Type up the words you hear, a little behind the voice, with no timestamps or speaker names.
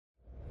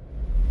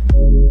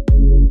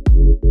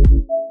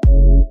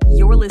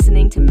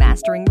listening to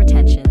Mastering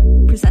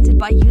Retention, presented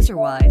by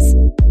UserWise.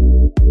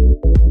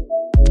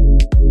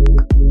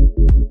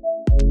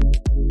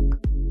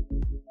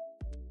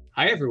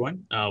 Hi,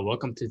 everyone.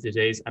 Welcome to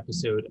today's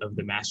episode of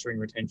the Mastering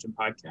Retention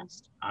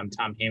podcast. I'm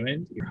Tom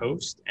Hammond, your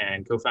host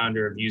and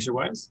co-founder of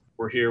UserWise.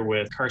 We're here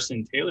with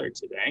Carson Taylor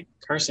today.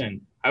 Carson,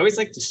 I always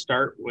like to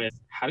start with,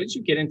 how did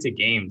you get into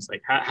games?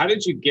 Like, how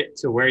did you get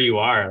to where you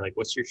are? Like,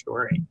 what's your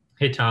story?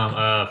 Hey,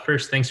 Tom.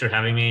 First, thanks for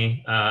having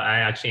me. I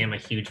actually am a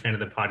huge fan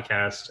of the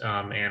podcast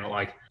and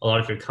like a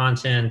lot of your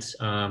content,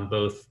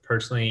 both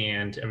personally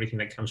and everything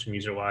that comes from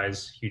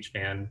UserWise. Huge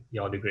fan.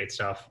 Y'all do great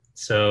stuff.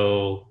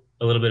 So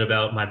a little bit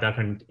about my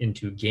background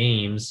into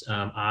games.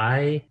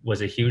 I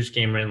was a huge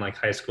gamer in like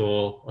high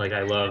school. Like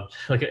I loved,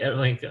 like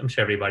I'm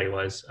sure everybody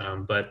was,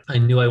 but I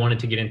knew I wanted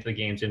to get into the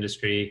games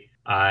industry.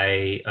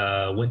 I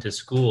went to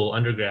school,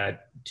 undergrad,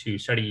 to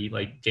study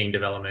like game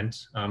development,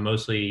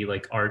 mostly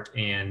like art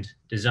and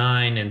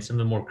design and some of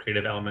the more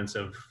creative elements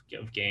of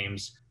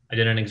games. I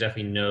didn't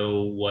exactly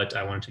know what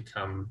I wanted to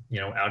come,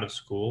 out of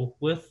school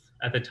with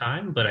at the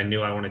time, but I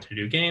knew I wanted to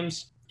do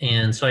games.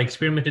 And so I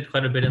experimented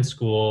quite a bit in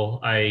school.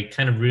 I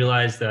kind of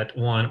realized that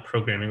one,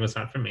 programming was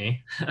not for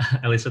me,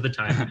 at least at the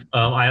time.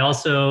 I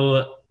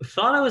also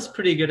thought I was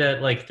pretty good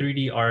at like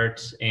 3D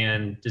art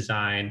and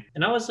design,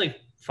 and I was like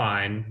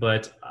fine,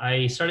 but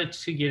I started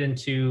to get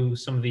into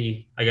some of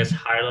the, I guess,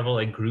 higher level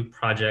like group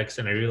projects,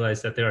 and I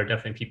realized that there are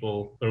definitely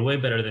people who are way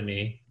better than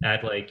me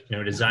at like,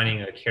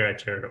 designing a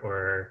character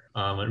or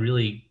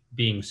really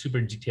being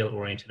super detail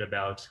oriented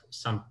about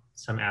some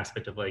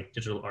aspect of like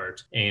digital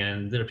art.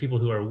 And there are people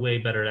who are way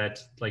better at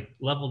like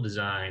level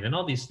design and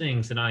all these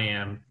things than I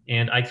am.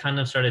 And I kind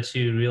of started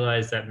to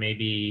realize that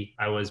maybe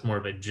I was more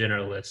of a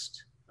generalist.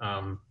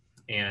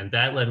 And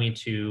that led me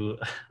to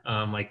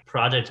like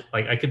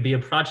I could be a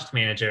project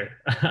manager,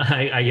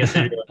 I guess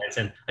I realized,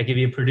 and I could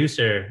be a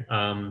producer.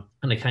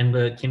 And I kind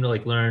of came to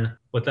like learn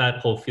what that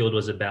whole field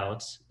was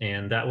about.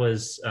 And that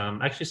was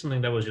actually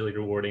something that was really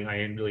rewarding.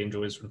 I really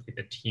enjoyed sort of like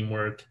the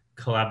teamwork,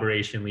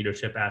 collaboration,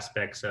 leadership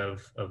aspects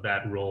of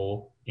that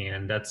role.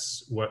 And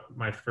that's what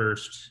my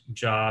first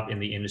job in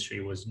the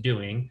industry was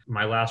doing.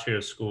 My last year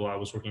of school, I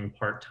was working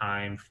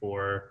part-time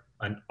for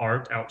an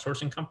art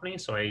outsourcing company.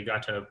 So I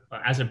got to,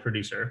 as a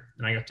producer,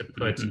 and I got to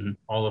put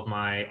all of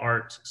my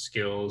art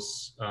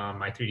skills,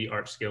 my 3D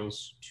art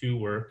skills to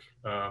work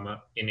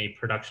in a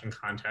production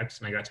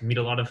context. And I got to meet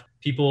a lot of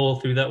people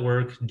through that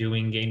work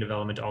doing game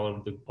development all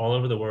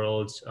over the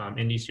world,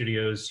 indie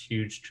studios,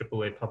 huge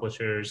AAA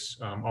publishers,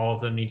 all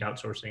of them need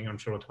outsourcing. I'm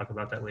sure we'll talk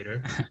about that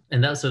later.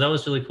 And that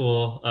was really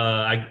cool.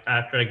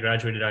 After I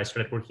graduated, I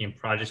started working in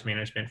project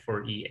management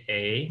for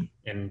EA,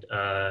 and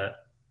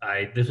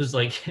this was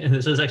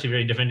actually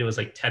very different. It was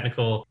like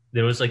technical.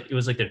 It was like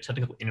their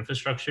technical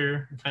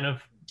infrastructure kind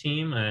of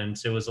team. And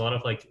so it was a lot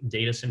of like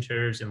data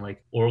centers and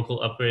like Oracle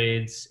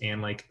upgrades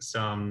and like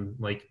some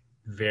like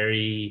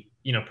very,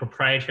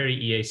 proprietary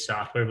EA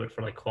software, but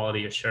for like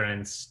quality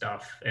assurance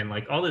stuff. And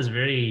like all this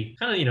very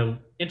kind of,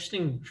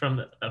 interesting from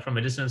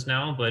a distance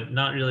now, but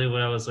not really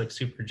what I was like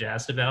super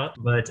jazzed about.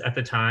 But at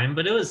the time,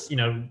 it was,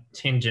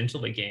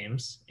 tangential to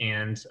games.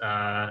 And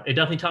it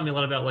definitely taught me a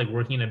lot about like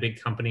working in a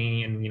big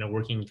company and,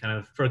 working kind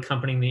of for a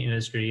company in the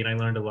industry. And I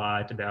learned a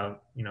lot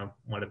about,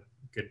 what a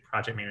good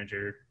project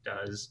manager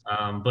does.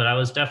 But I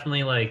was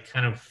definitely like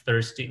kind of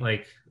thirsting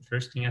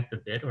at the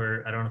bit,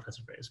 or I don't know if that's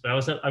a phrase, but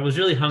I was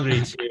really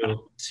hungry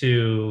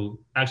to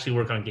actually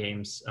work on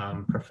games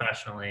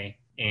professionally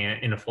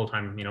and in a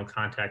full-time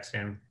context.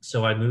 And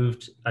so I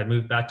moved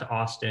back to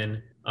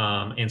Austin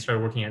and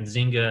started working at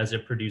Zynga as a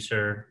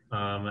producer.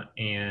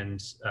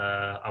 And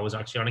I was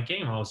actually on a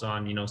game. I was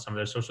on some of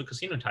their social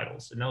casino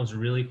titles, and that was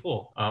really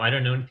cool. I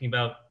don't know anything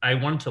about. I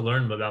wanted to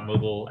learn about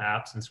mobile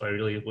apps, and so I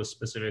really was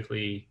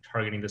specifically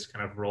targeting this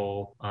kind of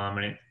role.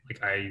 And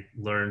I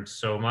learned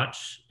so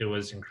much. It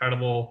was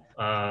incredible.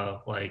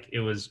 It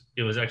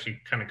was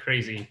actually kind of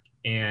crazy.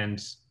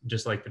 And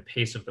just like the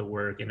pace of the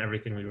work and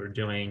everything we were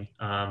doing.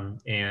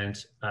 And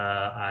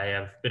I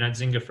have been at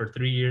Zynga for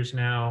 3 years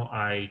now.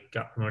 I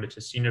got promoted to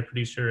senior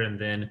producer. And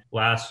then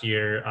last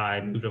year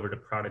I moved over to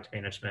product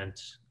management,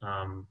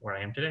 where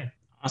I am today.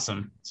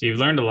 Awesome. So you've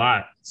learned a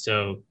lot.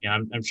 So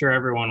I'm sure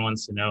everyone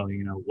wants to know,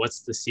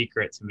 what's the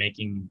secret to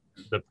making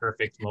the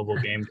perfect mobile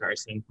game,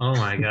 Carson? Oh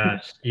my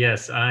gosh.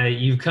 Yes,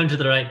 you've come to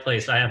the right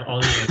place. I have all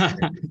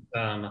the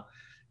answers.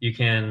 You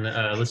can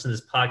listen to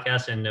this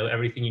podcast and know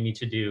everything you need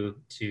to do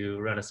to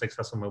run a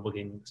successful mobile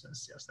gaming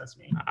business. Yes, that's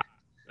me.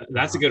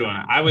 That's a good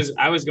one. I was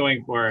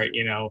going for,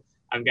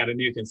 I've got a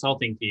new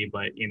consulting fee,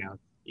 but you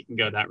can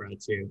go that route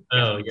too.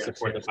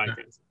 Support the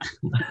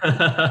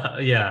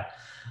podcast. Yeah.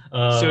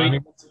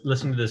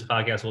 Listening to this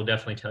podcast will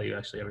definitely tell you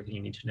actually everything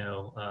you need to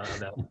know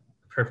about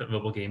perfect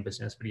mobile game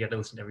business, but you have to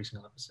listen to every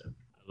single episode.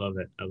 I love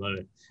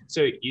it.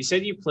 So you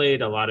said you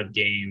played a lot of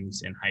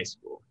games in high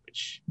school,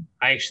 which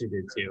I actually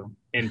did too.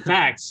 In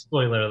fact,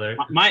 Spoiler alert.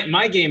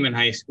 my game in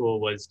high school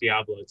was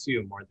Diablo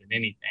 2 more than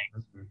anything.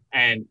 Mhm.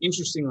 And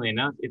interestingly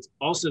enough, it's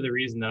also the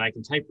reason that I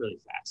can type really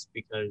fast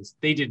because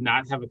they did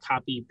not have a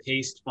copy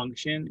paste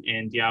function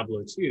in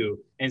Diablo 2.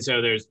 And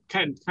so there's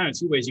kind of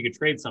two ways you could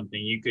trade something.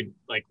 You could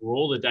like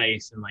roll the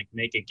dice and like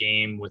make a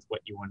game with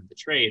what you wanted to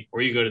trade,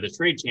 or you go to the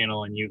trade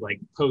channel and you like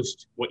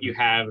post what you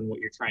have and what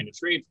you're trying to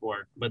trade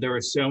for. But there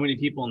were so many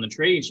people in the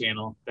trading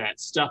channel that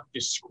stuff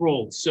just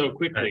scrolled so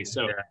quickly. Right.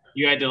 So Yeah.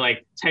 you had to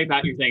like type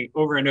out your thing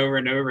over and over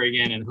and over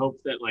again and hope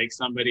that like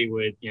somebody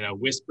would,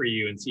 whisper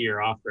you and see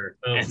your offer.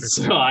 Oh, and for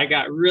so I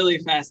got really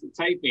fast at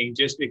typing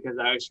just because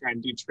I was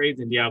trying to do trades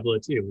in Diablo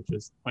 2, which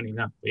was funny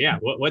enough. But yeah,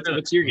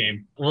 what's your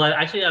game? Well,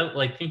 actually, I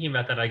like thinking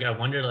about that. I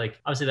wonder, like,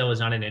 obviously that was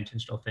not an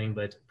intentional thing,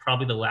 but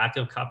probably the lack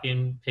of copy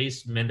and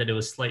paste meant that it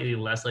was slightly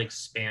less like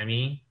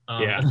spammy.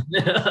 Yeah.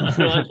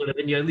 Otherwise,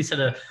 you at least had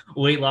to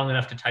wait long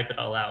enough to type it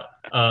all out.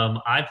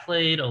 I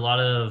played a lot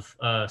of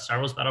Star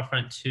Wars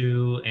Battlefront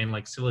 2 and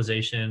like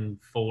Civilization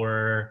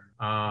 4,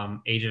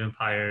 Age of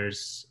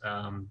Empires.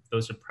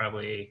 Those are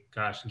probably,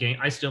 game.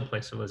 I still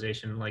play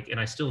Civilization, and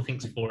I still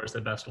think 4 is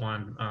the best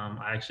one.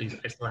 I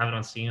still have it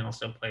on Steam and I'll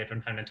still play it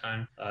from time to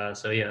time.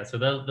 So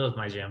those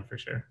my jam for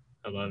sure.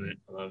 I love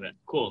it.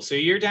 Cool. So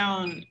you're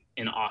down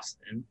in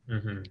Austin.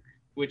 Mm-hmm.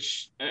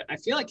 Which I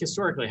feel like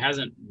historically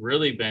hasn't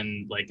really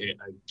been like a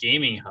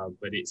gaming hub,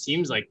 but it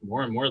seems like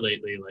more and more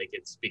lately, like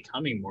it's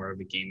becoming more of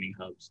a gaming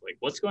hub. So like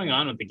what's going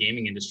on with the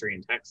gaming industry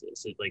in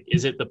Texas?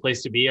 Is it the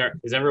place to be? Or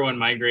is everyone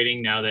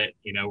migrating now that,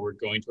 we're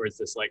going towards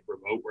this like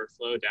remote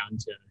workflow down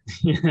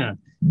to,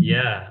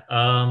 Yeah.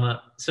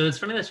 So it's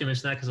funny that you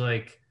mentioned that because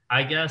like,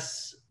 I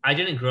guess I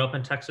didn't grow up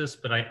in Texas,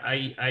 but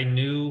I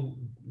knew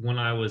when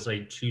I was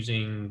like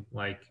choosing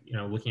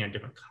looking at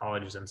different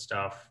colleges and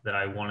stuff that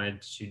I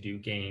wanted to do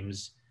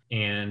games,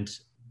 and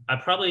I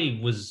probably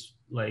was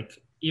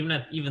like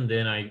even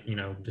then I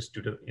just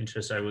due to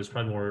interest I was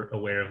probably more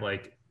aware of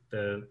like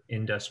the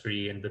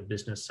industry and the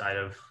business side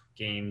of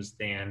games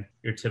than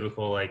your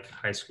typical like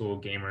high school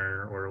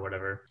gamer or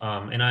whatever.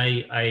 And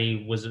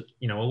I was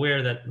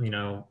aware that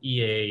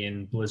EA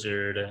and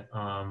Blizzard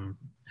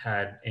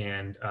had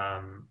and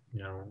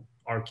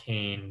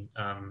Arcane,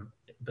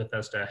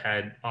 Bethesda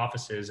had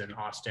offices in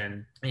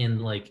Austin,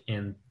 and like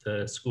in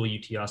the school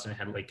UT Austin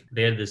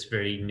they had this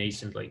very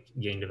nascent like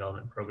game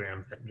development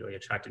program that really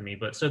attracted me.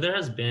 But so there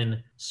has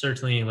been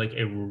certainly like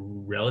a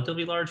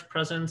relatively large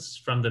presence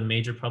from the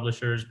major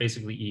publishers,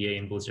 basically EA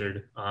and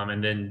Blizzard,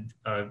 and then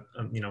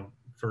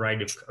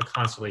variety of a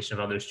constellation of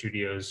other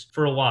studios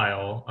for a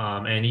while,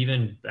 and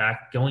even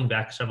going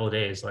back several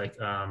days,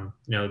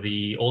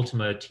 the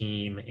Ultima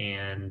team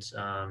and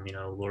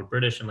Lord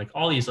British and like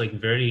all these like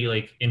very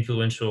like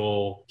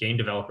influential game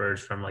developers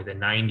from like the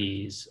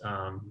 90s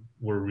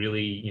were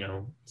really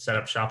set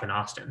up shop in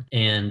Austin.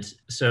 And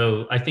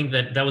so I think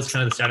that was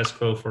kind of the status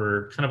quo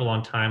for kind of a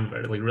long time,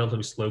 but like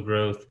relatively slow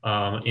growth.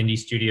 Indie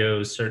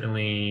studios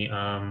certainly,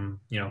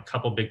 a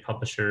couple big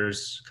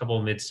publishers, a couple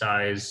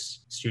mid-size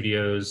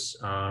studios,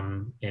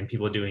 and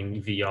people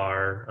doing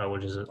VR,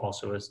 which is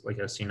also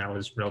a scene I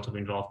was relatively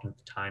involved in at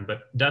the time.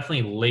 But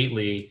definitely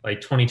lately,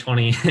 like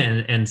 2020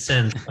 and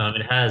since,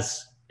 it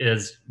has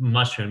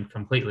mushroomed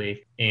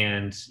completely.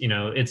 And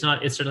it's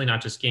certainly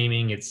not just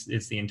gaming. It's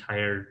the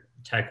entire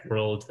tech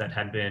world that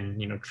had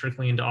been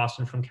trickling into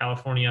Austin from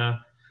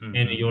California. Mm-hmm.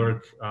 And New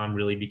York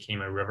really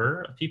became a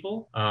river of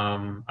people.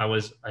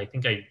 I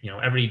think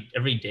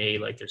every day,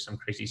 like there's some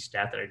crazy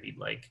stat that I read,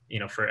 like,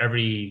 for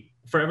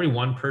every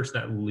one person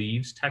that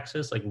leaves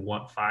Texas, like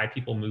 5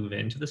 people move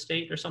into the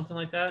state or something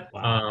like that.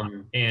 Wow.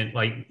 And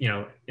like,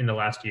 in the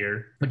last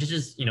year, which is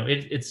just,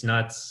 it's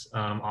nuts.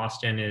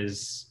 Austin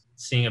is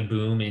seeing a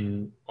boom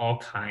in all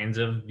kinds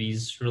of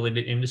these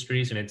related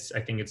industries. And I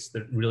think it's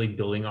really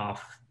building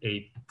off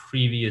a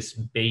previous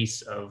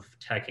base of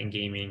tech and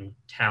gaming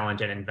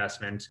talent and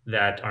investment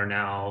that are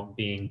now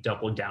being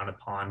doubled down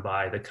upon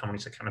by the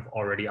companies that kind of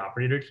already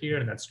operated here.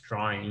 And that's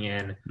drawing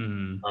in,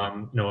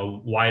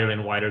 a wider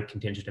and wider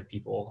contingent of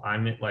people.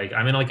 I'm in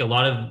a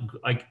lot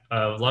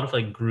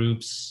of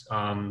groups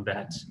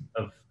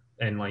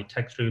and like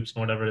tech groups and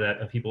whatever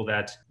that of people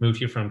that moved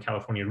here from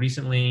California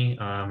recently,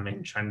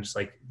 and trying to just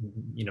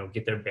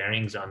get their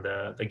bearings on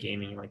the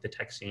gaming, like the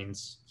tech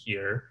scenes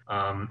here.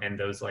 And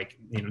those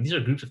these are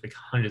groups of like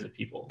hundreds of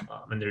people,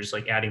 and they're just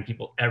like adding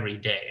people every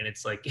day. And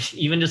it's like,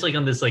 even just like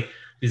on this, like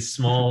these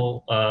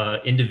small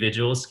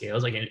individual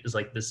scales, like it's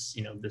like this,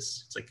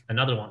 it's like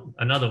another one.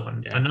 And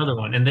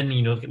then,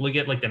 look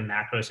at like the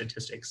macro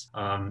statistics.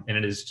 And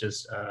it is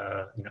just,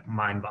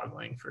 mind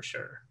boggling for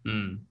sure.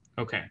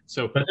 Okay.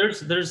 So, but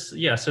there's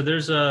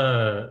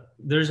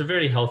a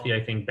very healthy, I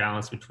think,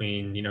 balance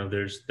between,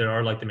 there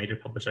are like the major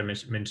publishers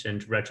I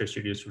mentioned, Retro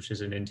Studios, which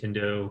is a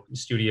Nintendo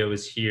studio,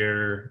 is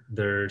here.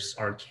 There's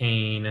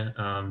Arcane,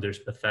 there's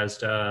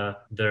Bethesda.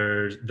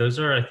 Those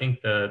are, I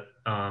think, the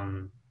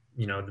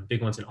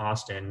big ones in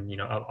Austin,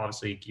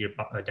 obviously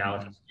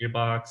Dallas has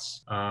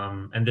Gearbox.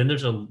 And then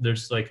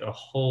there's like a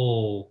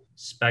whole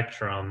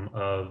spectrum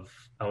of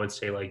I would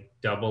say like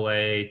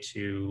AA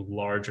to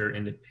larger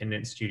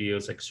independent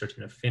studios like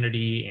Certain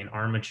Affinity and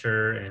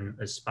Armature and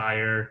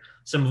Aspire,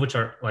 some of which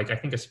are like, I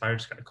think Aspire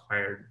just got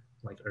acquired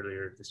like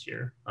earlier this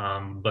year.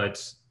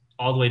 But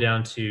all the way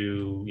down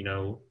to,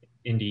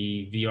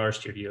 indie VR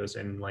studios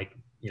and like,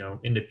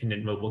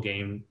 independent mobile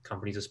game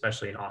companies,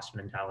 especially in Austin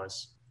and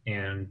Dallas.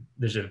 And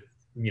there's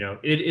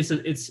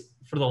it's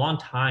for the long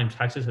time,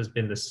 Texas has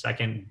been the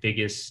second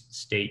biggest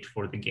state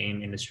for the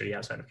game industry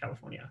outside of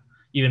California,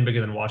 even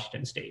bigger than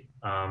Washington State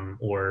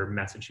or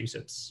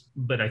Massachusetts.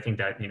 But I think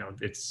that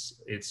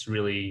it's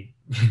really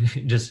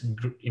just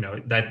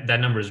that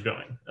number is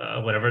growing.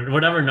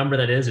 Whatever number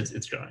that is,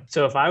 it's growing.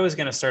 So if I was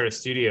going to start a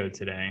studio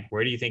today,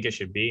 where do you think it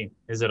should be?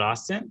 Is it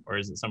Austin or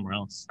is it somewhere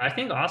else? I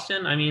think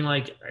Austin. I mean,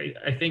 like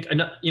I think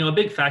a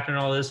big factor in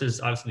all this is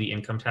obviously the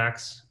income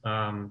tax.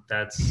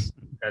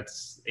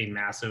 That's a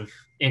massive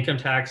income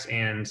tax,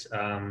 and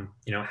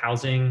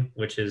housing,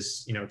 which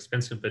is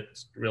expensive but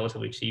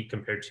relatively cheap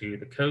compared to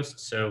the coast.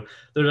 So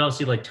they're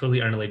obviously like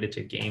totally unrelated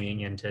to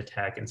gaming and to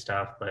tech and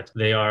stuff, but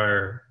they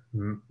are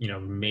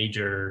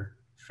major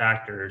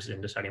factors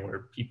in deciding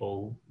where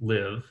people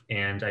live.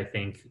 And I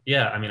think,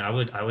 I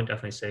would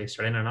definitely say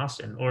starting in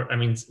Austin, or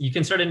you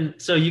can start in,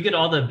 so you get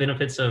all the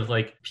benefits of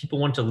like people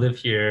want to live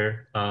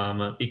here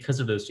because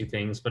of those two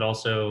things, but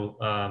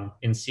also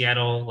in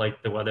Seattle,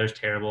 like the weather's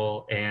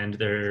terrible and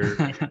they're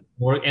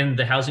more, and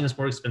the housing is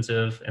more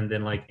expensive. And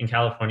then like in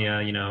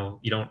California,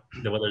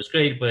 the weather is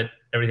great, but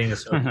everything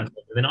is so expensive.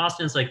 And then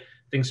Austin's like,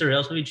 things are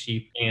relatively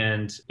cheap,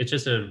 and it's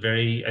just a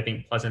very, I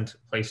think, pleasant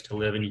place to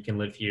live. And you can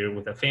live here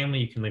with a family.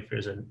 You can live here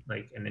as an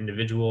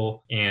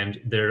individual.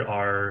 And there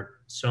are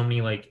so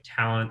many like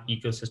talent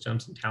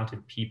ecosystems and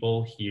talented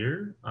people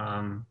here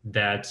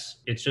that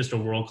it's just a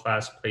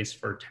world-class place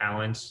for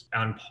talent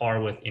on par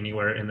with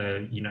anywhere in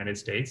the United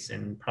States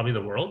and probably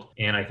the world.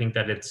 And I think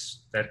that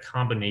it's that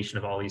combination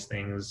of all these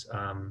things,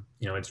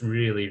 it's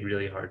really,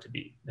 really hard to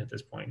beat at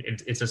this point.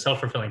 It's a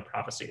self-fulfilling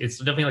prophecy. It's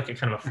definitely like a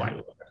kind of a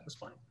flywheel at this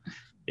point.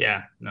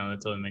 Yeah, no,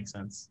 that totally makes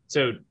sense.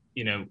 So,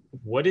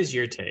 what is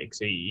your take?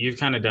 So you've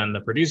kind of done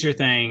the producer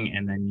thing,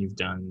 and then you've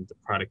done the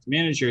product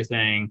manager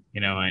thing,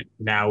 and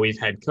now we've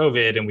had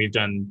COVID and we've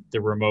done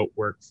the remote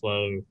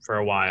workflow for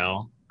a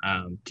while.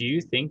 Do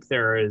you think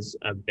there is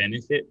a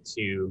benefit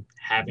to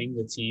having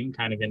the team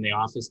kind of in the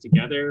office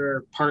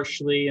together,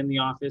 partially in the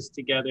office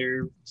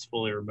together? Is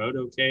fully remote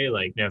okay?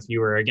 Like, if you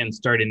were again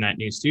starting that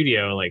new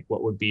studio, like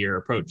what would be your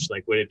approach?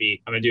 Like, would it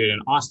be, I'm gonna do it in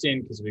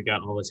Austin because we've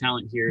got all the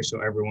talent here, so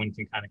everyone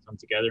can kind of come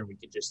together and we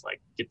could just like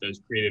get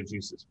those creative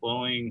juices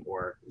flowing?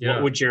 Or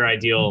what would your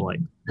ideal like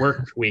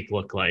work week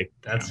look like?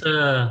 That's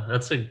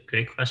a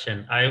great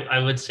question. I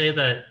would say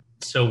that,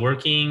 so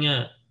working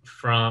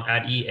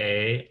at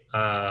EA,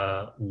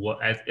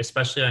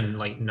 especially on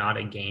like not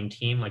a game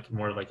team, like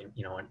more like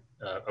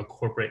a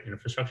corporate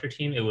infrastructure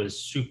team, it was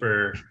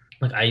super.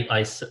 Like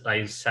I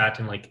sat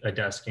in like a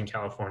desk in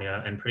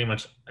California, and pretty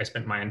much I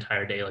spent my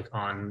entire day like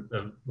on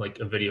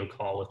a video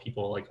call with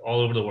people like all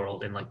over the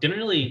world, and like didn't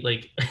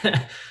really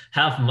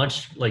have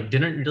much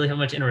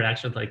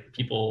interaction with like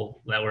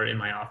people that were in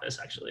my office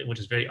actually, which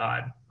is very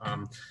odd.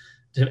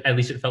 At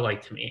least it felt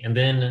like to me. And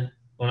then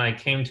when I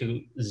came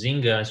to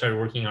Zynga, I started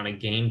working on a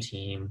game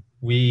team.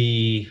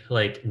 We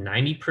like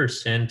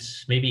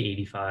 90%, maybe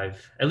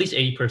 85, at least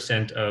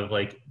 80% of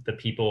like the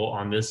people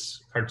on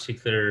this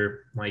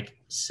particular like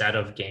set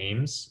of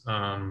games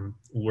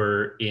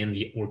were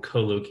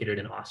co-located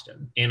in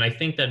Austin. And I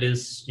think that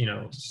is,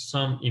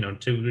 some,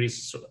 to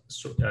degrees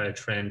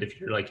trend. If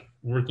you're like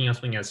working on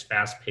something as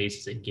fast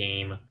paced as a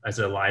game, as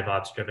a live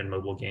ops driven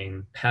mobile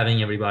game,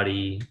 having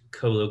everybody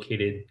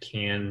co-located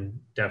can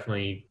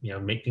definitely,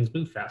 make things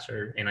move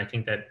faster. And I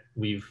think that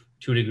we've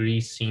to a degree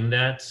seen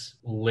that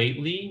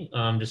lately,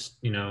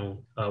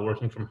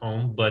 working from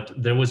home, but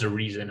there was a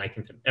reason. I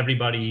think that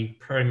everybody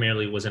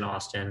primarily was in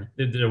Austin.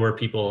 There were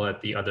people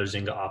at the other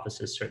Zynga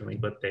offices certainly,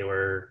 but they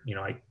were,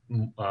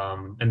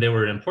 and they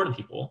were important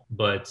people,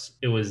 but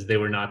they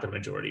were not the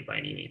majority by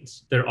any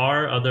means. There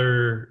are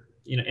other,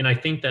 and I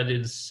think that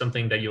is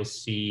something that you'll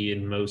see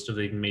in most of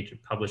the major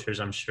publishers.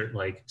 I'm sure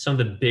like some of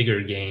the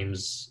bigger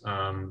games,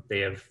 they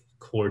have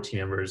core team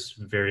members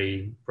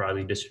very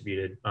broadly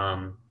distributed.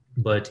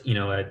 But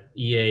at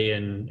EA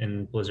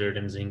and Blizzard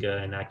and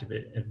Zynga and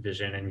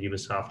Activision and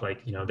Ubisoft,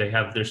 like they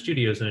have their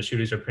studios, and the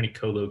studios are pretty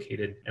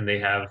co-located, and they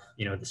have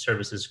the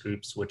services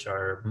groups, which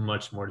are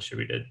much more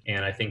distributed.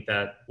 And I think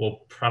that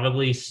will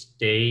probably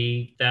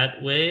stay that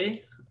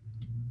way.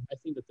 I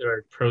think that there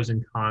are pros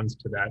and cons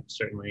to that,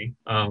 certainly.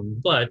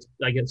 But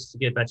I guess to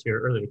get back to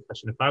your earlier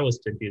question, if I was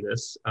to do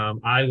this,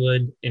 I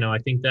would, I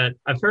think that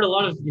I've heard a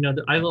lot of,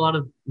 I have a lot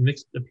of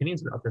mixed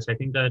opinions about this. I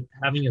think that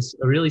having a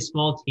really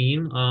small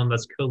team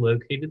that's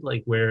co-located,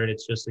 like where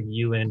it's just like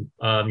you and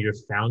your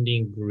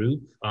founding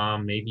group,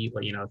 maybe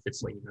like, if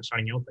it's like,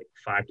 starting out with like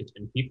 5 to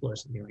 10 people or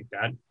something like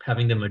that,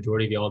 having the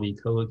majority of you all be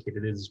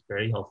co-located is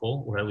very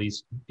helpful, or at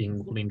least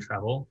being willing to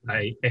travel.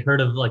 I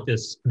heard of like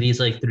these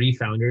like 3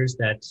 founders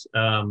that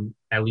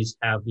at least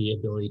have the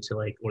ability to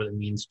like, or the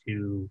means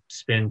to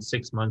spend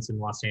 6 months in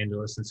Los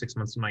Angeles and 6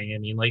 months in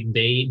Miami. Like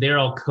they're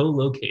all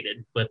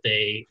co-located, but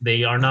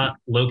they are not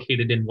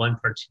located in one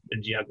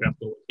particular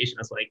geographical location.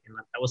 That's like, and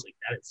I was like,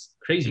 that is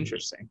crazy.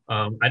 Interesting.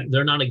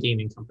 They're not a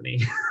gaming company,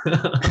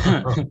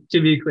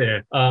 to be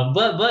clear.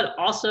 But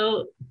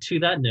also to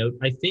that note,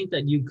 I think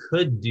that you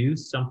could do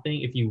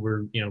something if you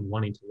were,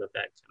 wanting to live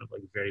that kind of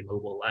like very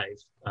mobile life.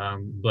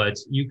 But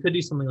you could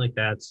do something like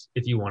that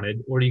if you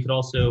wanted, or you could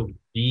also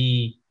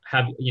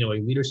have a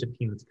leadership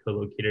team that's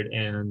co-located,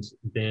 and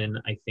then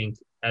I think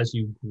as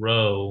you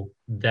grow,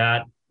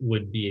 that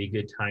would be a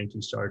good time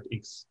to start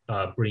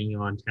bringing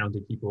on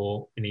talented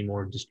people in a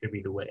more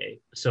distributed way.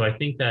 So I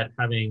think that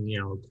having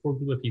a core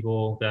group of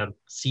people that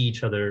see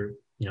each other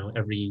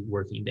every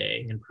working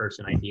day in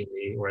person,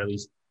 ideally, or at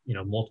least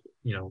multiple,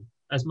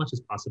 as much as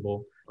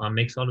possible,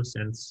 makes a lot of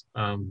sense.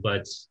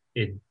 But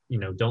it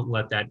don't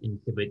let that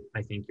inhibit,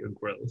 I think, your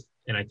growth.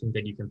 And I think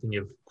that you can think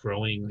of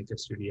growing like a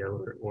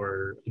studio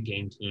or a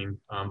game team,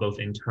 both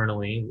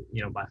internally,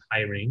 by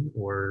hiring,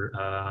 or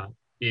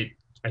it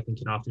I think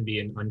can often be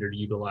an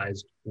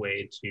underutilized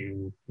way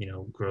to,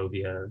 grow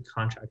via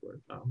contract work.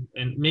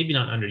 And maybe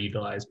not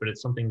underutilized, but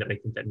it's something that I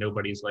think that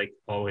nobody's like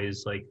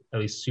always like at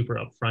least super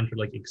upfront or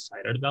like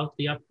excited about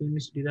the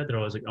opportunities to do that. They're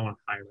always like, I want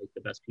to hire like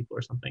the best people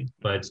or something.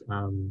 But,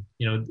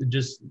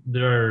 just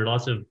there are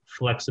lots of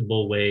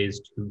flexible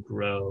ways to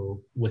grow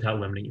without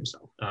limiting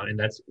yourself. And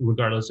that's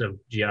regardless of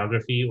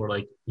geography or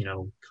like,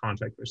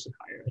 contract versus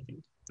hire, I think.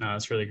 No,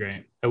 that's really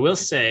great. I will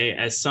say,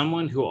 as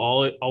someone who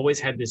always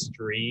had this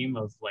dream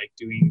of like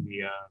doing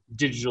the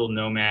digital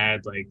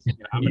nomad, like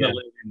I'm going to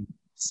live in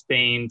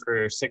Spain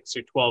for 6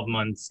 or 12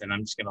 months and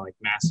I'm just going to like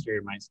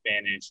master my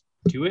Spanish.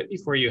 Do it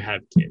before you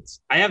have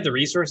kids. I have the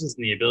resources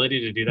and the ability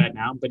to do that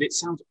now, but it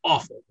sounds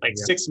awful. Like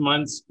 6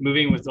 months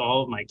moving with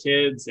all of my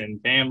kids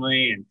and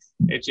family, and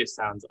it just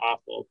sounds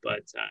awful.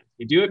 But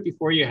you do it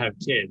before you have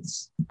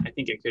kids. I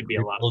think it could be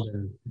a lot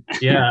fun.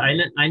 Yeah,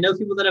 I know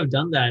people that have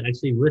done that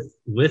actually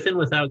with and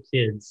without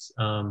kids.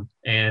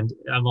 And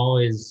I'm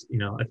always,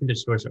 I think their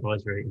stories are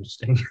always very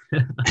interesting.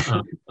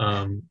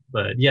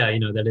 But yeah,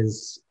 that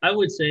is, I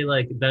would say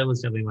like that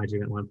was definitely my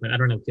dream at one point. I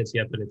don't have kids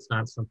yet, but it's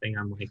not something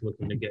I'm like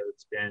looking to go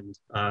spend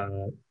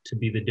to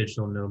be the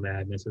digital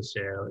nomad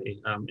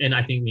necessarily. And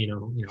I think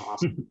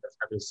Austin does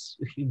have this,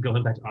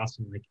 going back to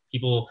Austin, like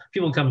people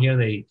come here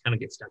and they kind of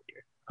get stuck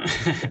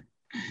here.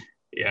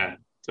 Yeah,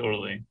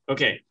 totally.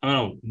 Okay, I'm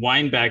gonna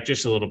wind back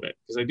just a little bit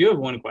because I do have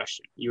one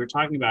question. You were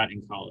talking about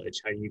in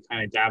college how you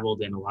kind of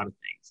dabbled in a lot of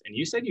things, and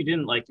you said you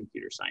didn't like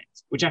computer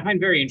science, which I find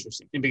very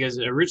interesting. And because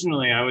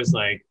originally I was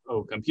like,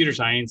 oh, computer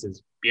science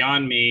is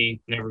beyond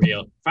me, never be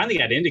able. Finally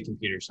got into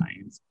computer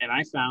science, and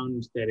I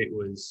found that it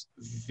was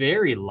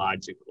very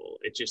logical.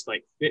 It just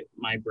like fit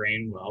my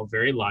brain well,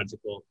 very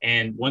logical.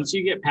 And once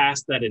you get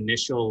past that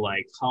initial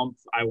like hump,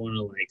 I want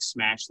to like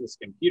smash this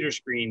computer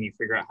screen, you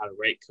figure out how to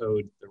write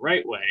code the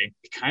right way.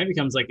 It kind of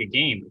becomes like a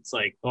game. It's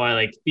like, oh, I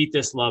like beat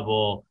this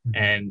level,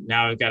 and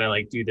now I've got to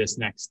like do this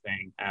next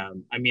thing.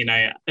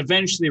 I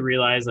eventually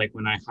realized like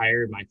when I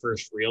hired my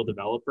first real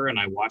developer and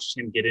I watched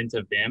him get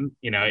into Vim,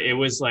 it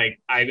was like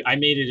I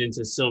made it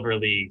into Silver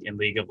League in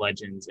League of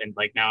Legends, and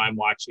like now I'm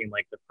watching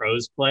like the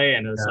pros play,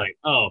 and it's like,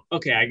 oh,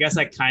 okay, I guess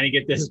I kind of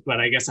get this, but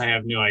I guess I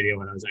have no idea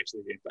what I was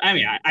actually doing. But,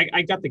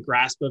 I got the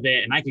grasp of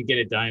it, and I could get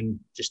it done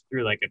just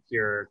through like a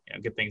pure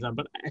get things done.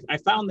 But I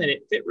found that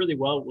it fit really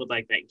well with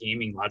like that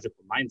gaming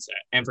logical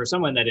mindset. And for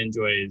someone that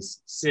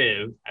enjoys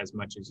Civ as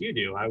much as you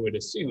do, I would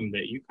assume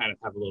that you kind of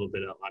have a little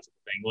bit of a logical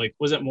thing. Like,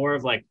 was it more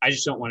of like, I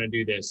just don't want to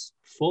do this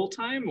full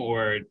time,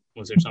 or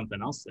was there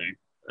something else there?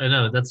 I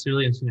know that's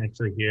really interesting to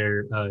actually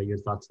hear your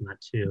thoughts on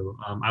that too.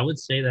 I would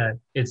say that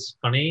it's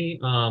funny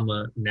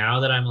now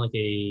that I'm like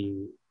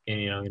in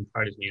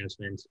project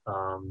management.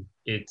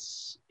 It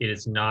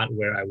is not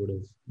where I would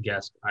have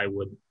guessed I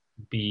would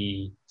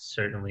be,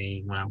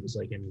 certainly when I was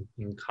like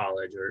in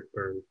college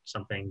or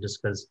something,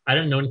 just because I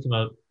didn't know anything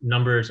about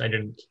numbers. I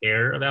didn't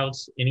care about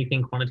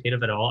anything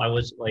quantitative at all. I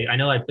was like, I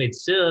know I played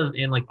Civ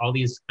and like all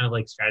these kind of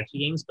like strategy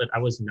games, but I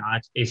was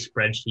not a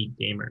spreadsheet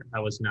gamer. I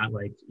was not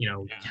like,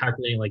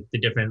 calculating like the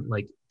different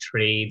like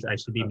trades I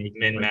should be making.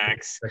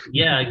 Min-max.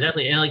 Yeah,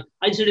 exactly. And like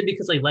I did it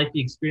because I liked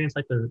the experience,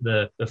 like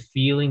the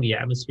feeling, the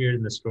atmosphere,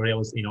 and the story. I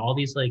was, all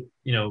these like,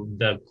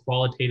 the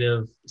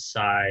qualitative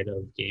side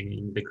of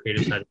gaming, the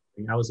creative side of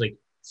gaming. I was like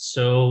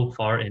so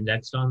far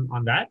indexed on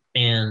that.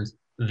 And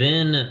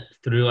then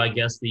through, I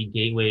guess, the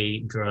gateway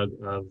drug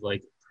of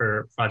like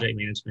project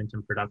management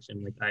and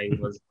production, like I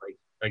was like,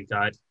 I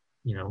got,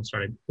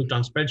 started hooked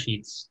on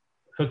spreadsheets,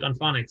 hooked on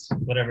phonics,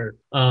 whatever.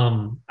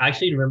 I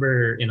actually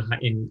remember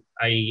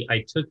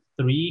I took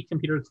 3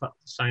 computer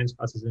science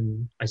classes,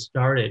 and I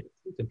started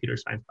computer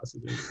science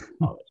classes in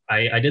college.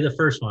 I did the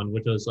first one,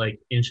 which was like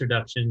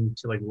introduction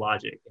to like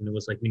logic, and it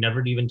was like we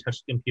never even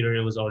touched the computer.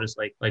 It was all just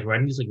like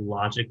writing these like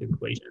logic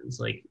equations,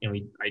 like, and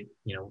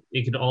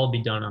it could all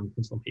be done on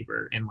pencil and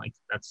paper, and like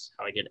that's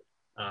how I did it.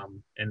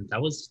 And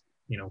that was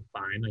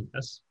fine, I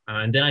guess.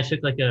 And then I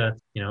took like a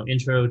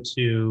intro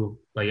to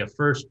like a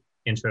first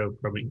intro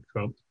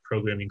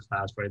programming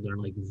class where I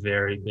learned like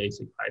very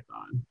basic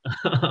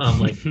Python,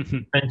 like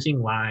benching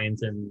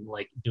lines and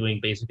like doing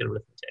basic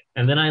arithmetic.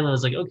 And then I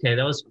was like, okay,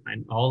 that was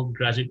fine. I'll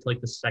graduate to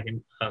like the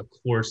second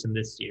course in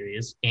this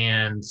series.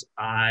 And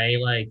I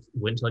like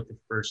went to like the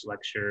first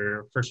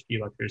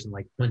few lectures, and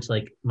like went to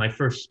like my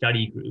first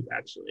study group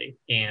actually.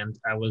 And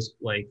I was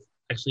like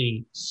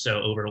actually so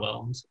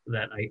overwhelmed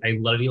that I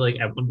literally like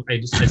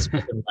I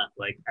spent and left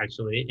like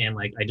actually, and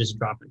like I just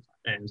dropped it.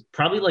 And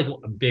probably like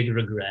a big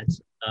regret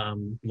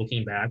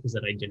looking back is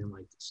that I didn't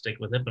like stick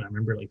with it. But I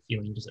remember like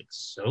feeling just like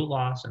so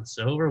lost and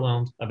so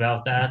overwhelmed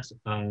about that.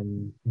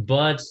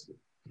 But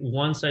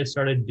once I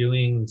started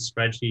doing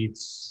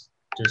spreadsheets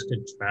just to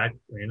track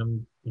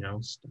random,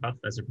 stuff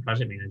as a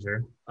project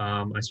manager,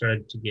 I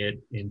started to get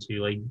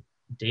into like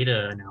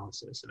data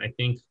analysis. And I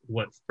think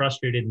what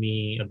frustrated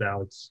me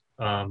about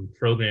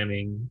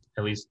programming,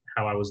 at least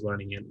how I was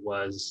learning it,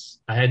 was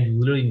I had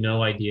literally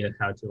no idea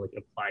how to like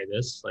apply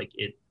this. Like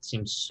it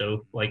seems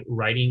so like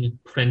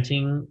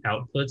printing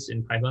outputs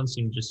in Python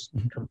seemed just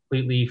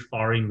completely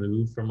far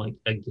removed from like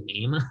a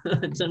game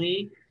to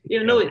me.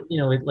 Even though it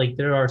like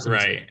there are some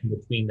right in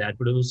between that,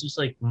 but it was just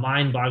like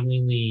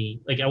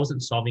mind-bogglingly like I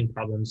wasn't solving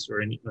problems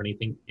or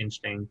anything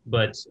interesting.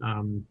 But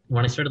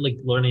when I started like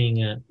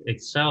learning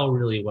Excel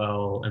really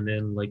well, and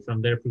then like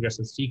from there progressed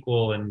to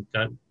SQL and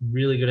got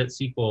really good at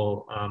SQL,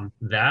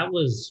 that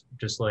was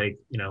just like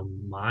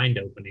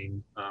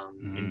mind-opening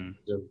in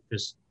terms of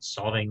just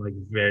solving like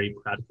very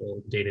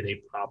practical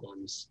day-to-day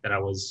problems that I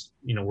was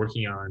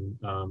working on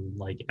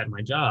like at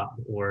my job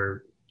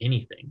or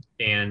anything.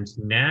 And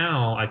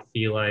now I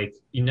feel like,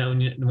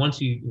 once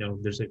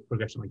there's a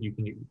progression, like you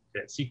can get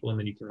at SQL, and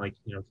then you can like,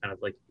 kind of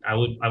like, I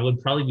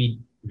would probably be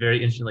very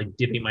interested in like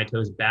dipping my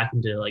toes back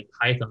into like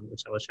Python,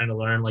 which I was trying to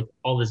learn like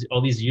all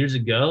these years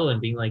ago, and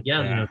being like,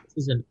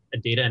 this is a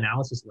data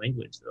analysis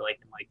language that I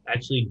can like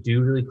actually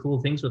do really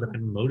cool things with, and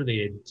I'm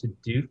motivated to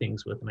do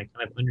things with, and I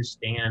kind of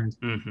understand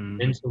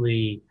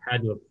mentally how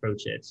to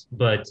approach it.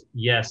 But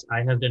yes,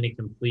 I have done a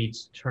complete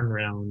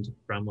turnaround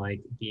from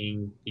like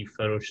being the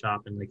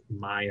Photoshop and like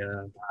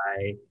Maya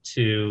guy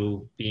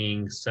to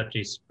being such a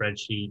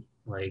spreadsheet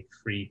like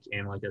freak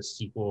and like a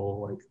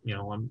SQL, like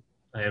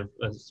I have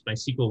my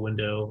SQL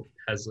window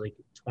has like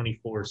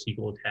 24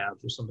 SQL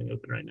tabs or something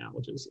open right now,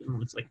 which is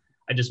it's like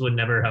I just would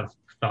never have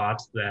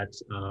thought that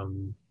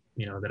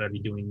that I'd be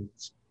doing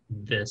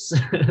this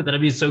that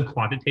I'd be so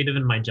quantitative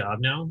in my job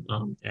now.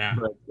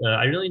 But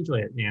I really enjoy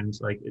it, and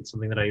like it's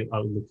something that I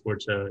would look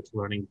forward to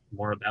learning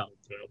more about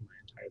throughout my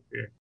entire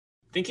career.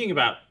 Thinking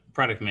about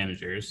product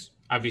managers,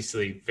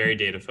 obviously very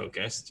data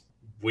focused,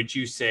 would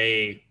you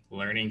say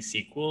learning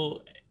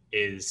SQL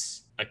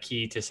is a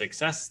key to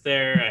success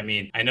there? I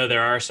mean, I know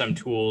there are some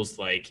tools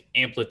like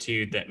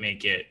Amplitude that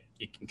make it,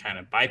 you can kind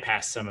of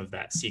bypass some of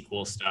that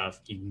SQL stuff.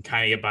 You can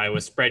kind of get by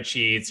with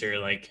spreadsheets or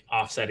like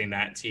offsetting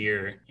that to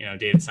your,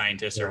 data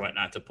scientists or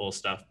whatnot to pull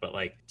stuff. But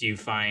like, do you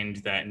find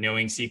that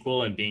knowing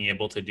SQL and being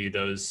able to do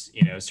those,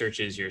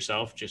 searches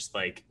yourself just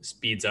like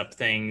speeds up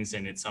things,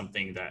 and it's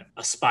something that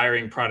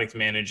aspiring product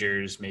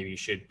managers maybe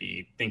should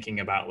be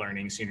thinking about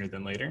learning sooner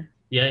than later?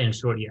 Yeah, in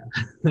short, yeah.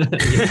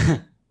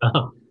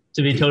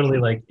 To be totally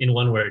like in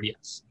one word,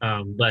 yes.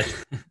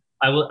 But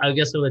I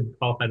guess I would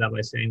qualify that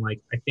by saying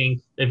like, I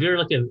think if you're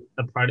like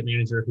a product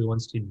manager who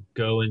wants to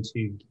go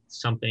into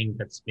something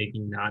that's maybe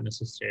not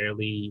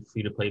necessarily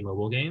free to play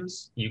mobile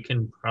games, you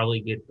can probably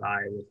get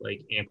by with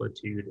like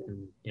Amplitude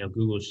and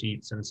Google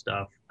Sheets and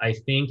stuff. I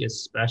think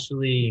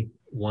especially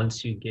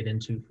once you get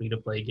into free to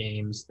play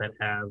games that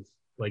have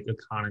like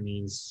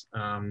economies,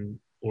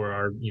 or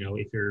are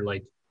if you're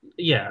like,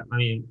 I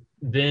mean,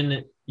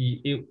 then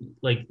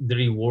like the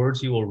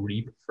rewards you will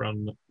reap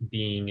from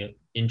being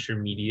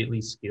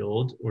intermediately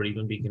skilled or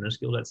even beginner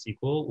skilled at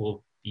SQL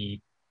will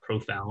be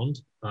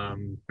profound.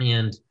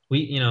 And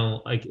we,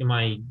 like in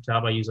my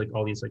job, I use like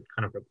all these like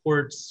kind of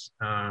reports.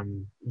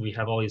 We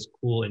have all these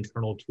cool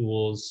internal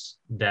tools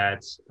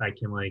that I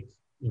can like,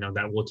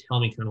 that will tell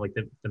me kind of like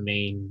the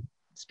main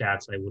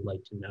stats I would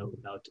like to know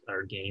about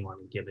our game on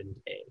a given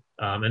day.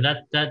 And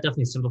that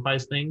definitely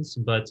simplifies things.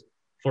 But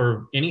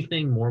for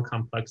anything more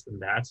complex than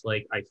that,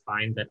 like I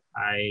find that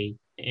I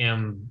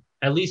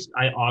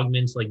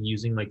augment like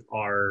using like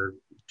our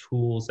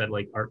tools that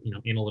like our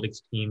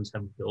analytics teams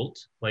have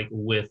built, like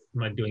with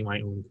doing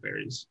my own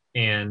queries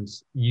and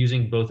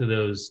using both of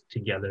those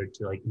together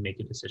to like make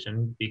a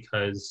decision.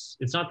 Because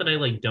it's not that I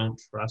like don't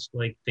trust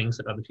like things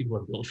that other people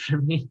have built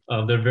for me.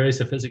 They're very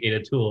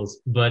sophisticated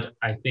tools, but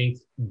I think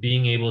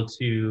being able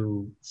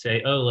to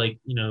say, oh, like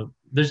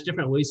there's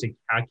different ways to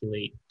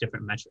calculate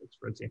different metrics.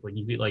 For example,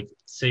 you could like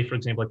say, for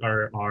example, like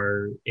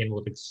our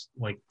analytics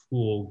like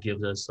tool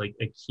gives us like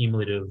a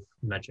cumulative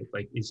metric,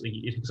 like it's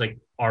like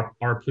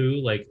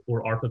ARPU, like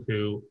or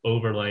ARPU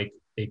over like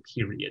a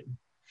period,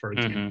 for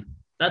example.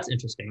 That's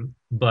interesting,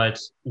 but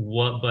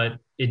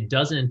it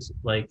doesn't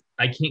like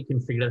I can't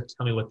configure that to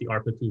tell me what the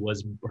ARPU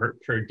was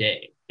per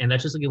day, and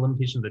that's just like a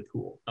limitation of the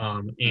tool.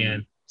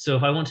 And So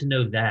if I want to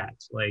know that,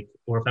 like,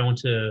 or if I want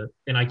to,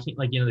 and I can't,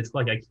 like, it's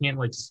like I can't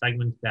like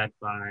segment that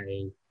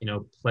by,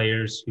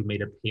 players who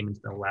made a payment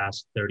in the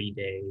last 30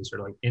 days or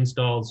like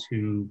installs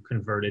who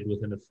converted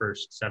within the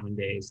first 7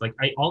 days. Like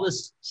all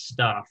this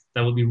stuff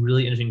that would be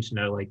really interesting to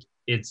know. Like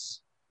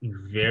it's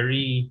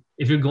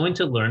if you're going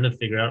to learn to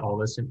figure out all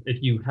this, and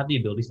if you have the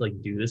ability to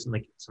like do this in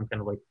like some kind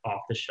of like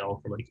off the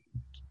shelf or like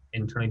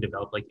internally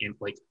developed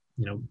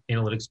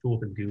analytics tool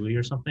with GUI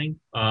or something.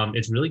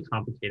 It's really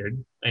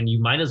complicated, and you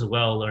might as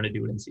well learn to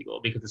do it in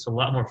SQL because it's a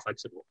lot more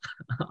flexible.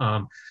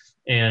 um,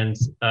 and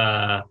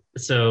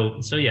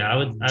so yeah,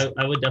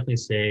 I would definitely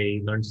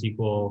say learn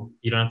SQL.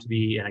 You don't have to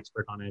be an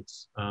expert on it.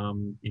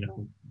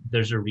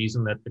 There's a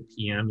reason that the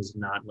PM is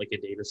not like a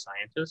data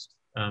scientist.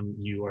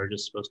 You are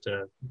just supposed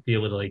to be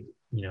able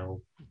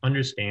to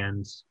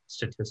understand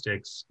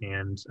statistics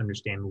and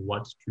understand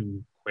what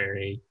to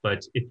query.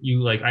 But if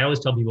you I always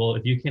tell people,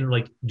 if you can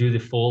do the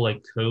full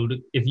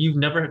code, if you've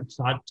never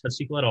touch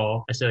SQL at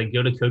all, I say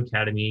go to Code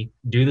Academy,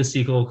 do the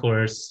SQL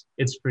course.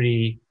 It's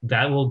free.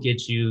 That will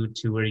get you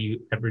to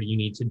wherever you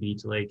need to be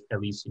to at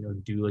least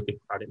do a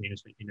product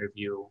management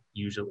interview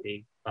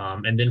usually.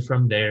 And then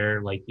from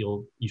there,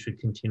 you should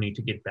continue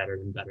to get better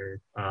and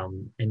better.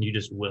 And you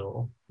just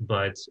will.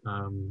 But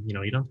you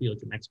don't have to be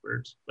an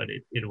expert, but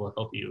it will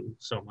help you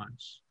so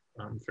much,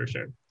 for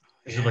sure.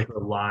 It's just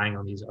relying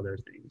on these other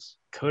things.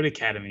 Code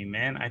Academy,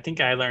 man. I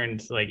think I learned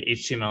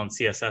HTML and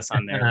CSS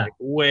on there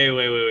way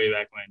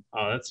back when.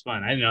 Oh, that's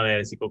fun. I didn't know they had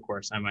a SQL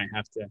course. I might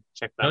have to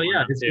check that one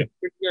out it's too.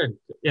 Pretty good.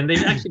 And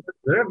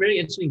they're a very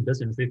interesting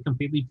business. They've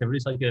completely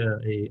pivoted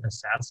a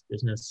SaaS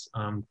business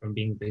from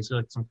being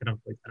basically some kind of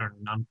I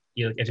don't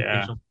know,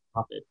 educational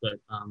profit. But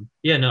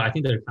I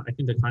think their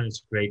content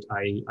is great.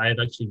 I have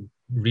actually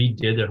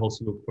redid their whole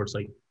SQL course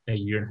a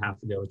year and a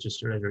half ago. It's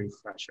just a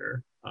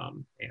refresher,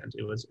 and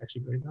it was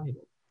actually very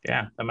valuable.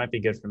 Yeah, that might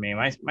be good for me.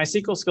 My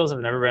SQL skills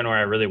have never been where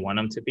I really want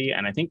them to be,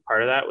 and I think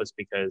part of that was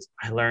because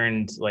I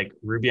learned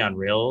Ruby on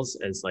Rails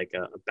as a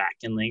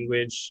backend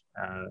language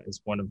is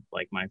one of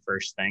my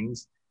first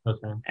things.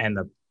 Okay. And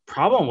the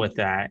problem with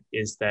that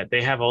is that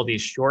they have all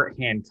these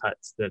shorthand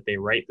cuts that they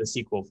write the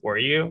SQL for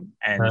you.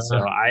 And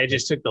so I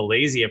just took the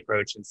lazy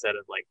approach instead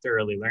of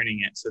thoroughly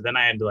learning it. So then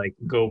I had to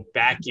go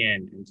back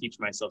in and teach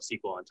myself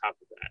SQL on top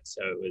of that.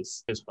 So it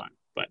was fun,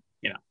 but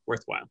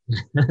worthwhile.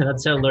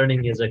 That's how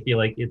learning is. I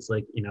feel it's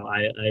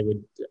I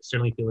would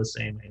certainly feel the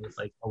same way with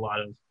a lot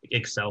of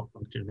Excel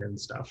functions and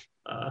stuff.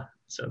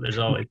 So there's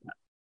always that.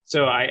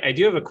 So I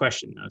do have a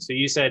question though. So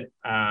you said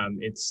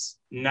it's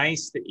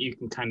nice that you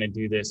can kind of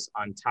do this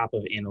on top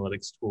of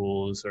analytics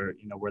tools or,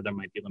 where there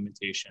might be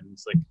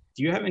limitations.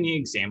 Do you have any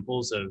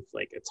examples of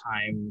a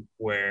time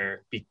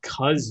where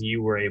because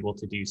you were able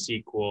to do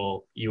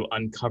SQL, you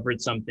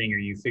uncovered something or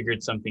you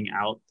figured something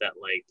out that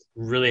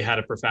really had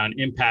a profound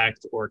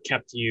impact or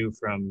kept you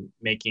from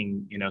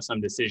making, some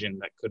decision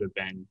that could have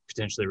been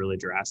potentially really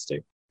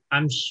drastic?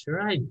 I'm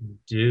sure I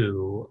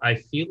do. I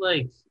feel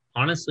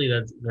honestly,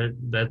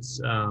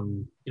 that's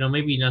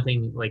maybe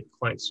nothing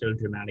quite so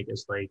dramatic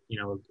as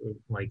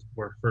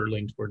we're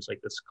hurtling towards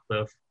this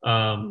cliff.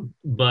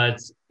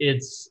 But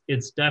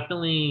it's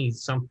definitely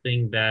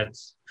something that,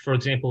 for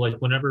example,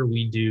 whenever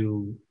we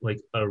do a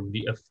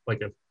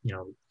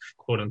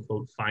quote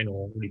unquote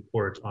final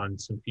report on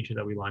some feature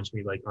that we launched,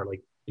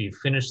 we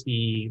finished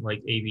the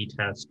A/B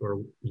test or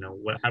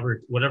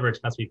whatever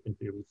test we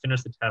configured. We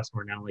finished the test. And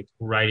we're now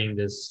writing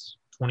this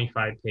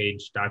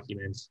 25-page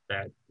document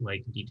that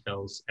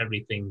details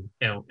everything,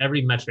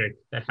 every metric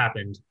that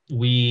happened.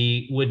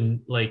 We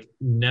wouldn't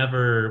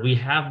never. We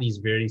have these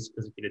very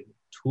sophisticated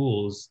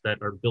tools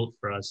that are built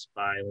for us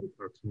by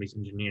our company's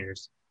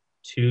engineers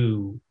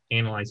to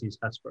analyze these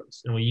test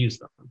flows, and we use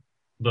them.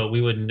 But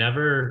we would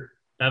never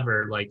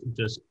ever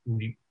just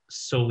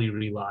solely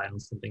rely on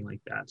something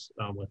like that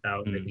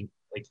without I think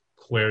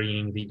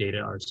querying the data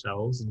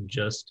ourselves,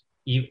 just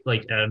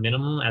at a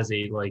minimum as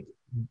a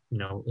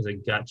as a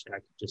gut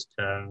check, just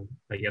to,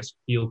 I guess,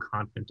 feel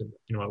confident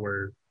in what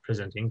we're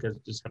presenting, because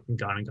just haven't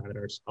gone and got it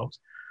ourselves.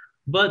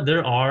 But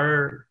there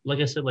are, like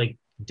I said,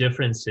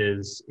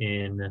 differences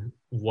in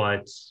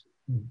what,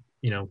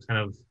 kind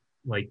of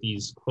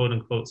these quote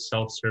unquote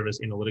self-service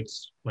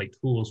analytics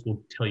tools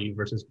will tell you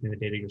versus putting the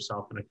data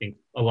yourself. And I think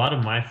a lot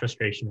of my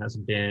frustration has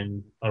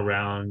been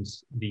around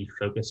the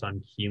focus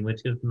on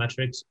cumulative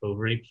metrics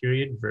over a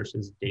period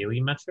versus daily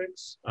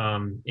metrics.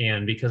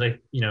 And because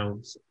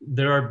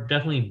there are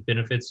definitely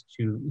benefits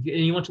to,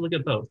 and you want to look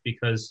at both,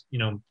 because, if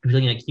you're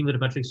looking at cumulative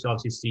metrics, you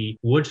obviously see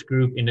which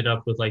group ended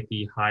up with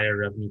the higher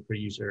revenue per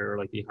user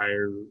or the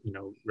higher,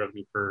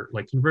 revenue per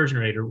conversion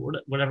rate or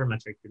whatever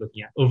metric you're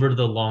looking at over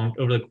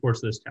the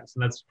course of this test.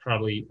 And that's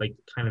probably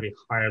kind of a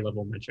higher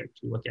level metric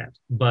to look at.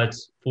 But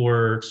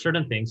for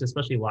certain things,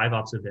 especially live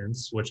ops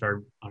events, which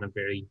are on a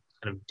very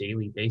kind of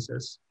daily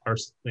basis, a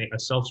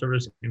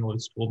self-service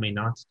analytics tool may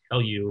not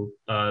tell you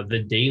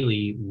the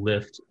daily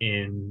lift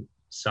in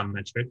some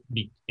metric,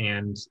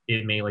 and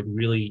it may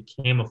really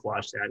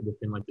camouflage that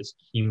within this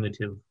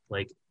cumulative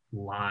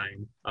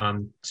line.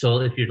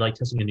 So if you're like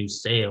testing a new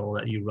sale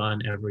that you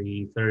run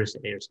every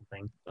Thursday or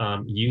something,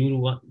 and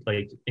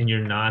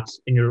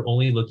you're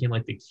only looking at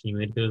like the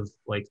cumulative,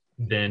 like,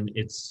 then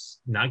it's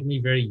not going to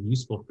be very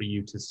useful for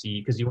you to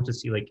see, because you want to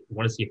see like,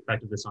 what is the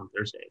effect of this on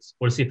Thursdays?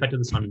 What is the effect of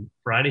this on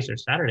Fridays or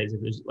Saturdays?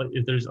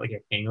 If there's like a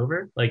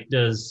hangover, like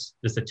does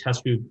the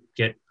test group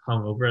get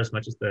hung over as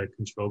much as the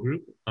control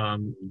group?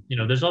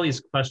 There's all these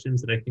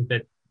questions that I think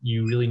that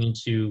you really need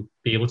to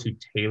be able to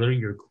tailor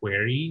your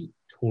query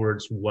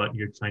towards what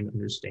you're trying to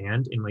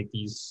understand. And like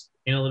these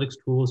analytics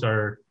tools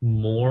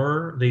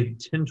they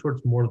tend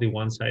towards more of the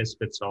one size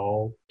fits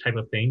all type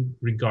of thing,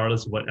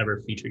 regardless of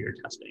whatever feature you're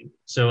testing.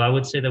 So I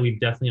would say that we've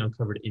definitely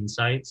uncovered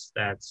insights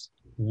that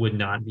would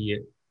not be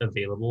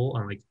available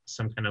on like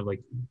some kind of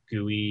like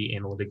GUI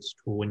analytics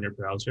tool in your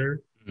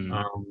browser.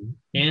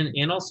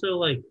 And also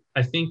like,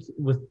 I think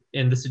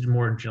and this is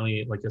more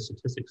generally like a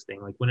statistics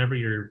thing, like whenever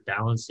you're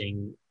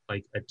balancing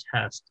like a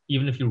test,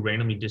 even if you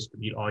randomly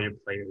distribute all your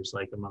players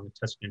like among a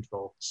test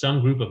control, some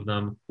group of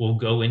them will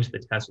go into the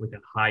test with a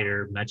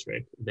higher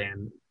metric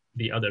than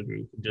the other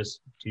group,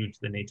 just due to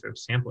the nature of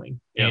sampling.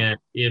 Yep. And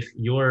if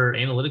your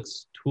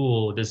analytics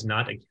tool does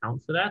not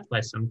account for that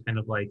by some kind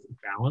of like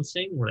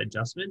balancing or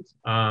adjustment,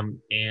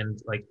 and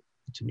like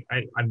to me,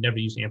 I've never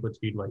used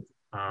amplitude like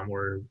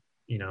or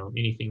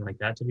anything like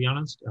that, to be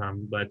honest.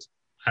 But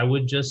I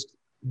would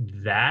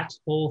that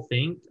whole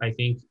thing, I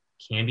think,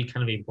 can be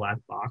kind of a black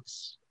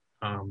box.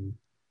 And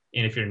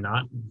if you're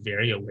not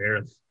very aware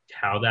of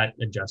how that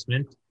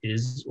adjustment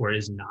is or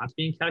is not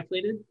being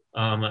calculated,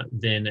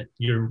 then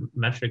your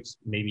metrics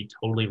may be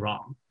totally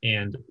wrong.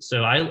 And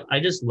so I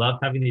just love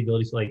having the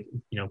ability to like,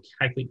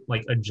 calculate,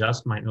 like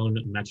adjust my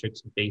own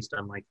metrics based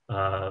on like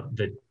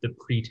the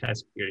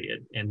pre-test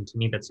period. And to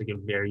me, that's like a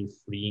very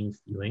freeing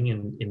feeling,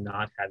 in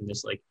not having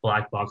this like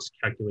black box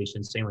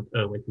calculation saying like,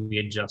 oh, like we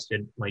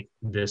adjusted like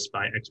this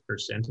by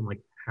X%. I'm like,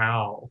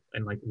 how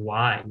and like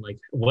why and like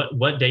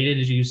what data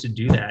did you use to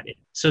do that?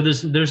 So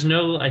there's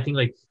no, I think,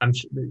 like, I'm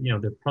sure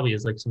there probably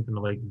is like something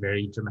like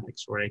very dramatic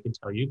story I could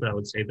tell you, but I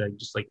would say that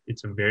just like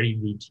it's a very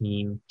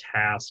routine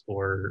task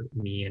for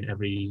me and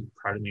every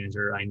product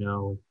manager I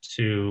know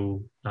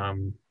to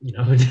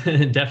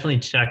definitely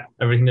check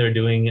everything they're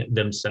doing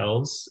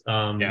themselves,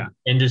 and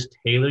just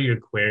tailor your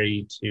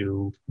query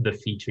to the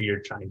feature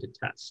you're trying to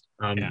test,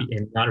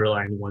 and not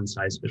rely on one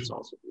size fits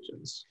all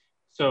solutions.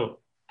 So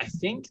I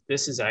think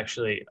this is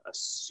actually a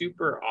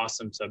super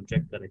awesome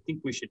subject that I think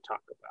we should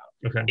talk about.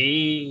 Okay.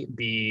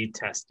 A/B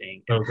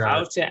testing and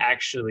how to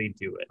actually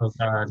do it. Oh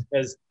God.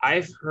 Because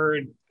I've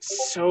heard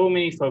so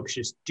many folks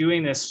just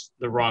doing this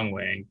the wrong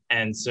way.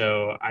 And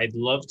so I'd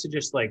love to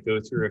just like go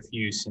through a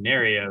few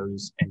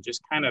scenarios and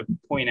just kind of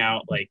point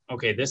out like,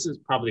 okay, this is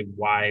probably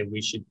why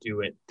we should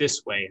do it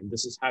this way. And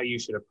this is how you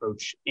should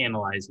approach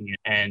analyzing it.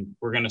 And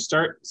we're going to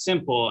start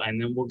simple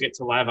and then we'll get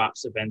to live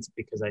ops events,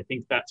 because I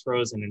think that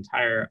throws an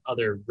entire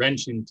other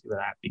wrench into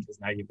that, because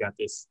now you've got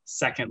this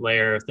second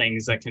layer of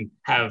things that can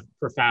have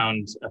profound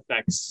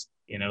effects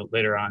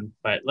later on.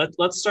 But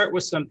let's start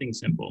with something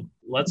simple.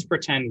 Let's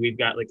pretend we've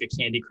got like a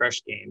Candy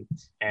Crush game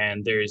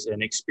and there's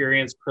an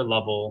experience per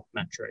level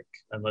metric,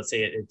 and let's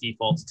say it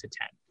defaults to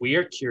 10. We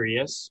are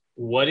curious,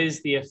 what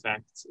is the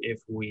effect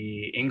if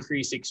we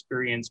increase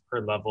experience per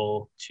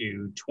level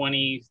to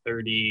 20,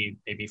 30,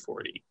 maybe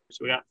 40?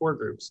 So we got 4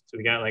 groups. So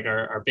we got like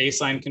our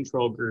baseline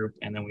control group,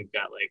 and then we've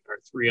got like our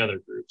 3 other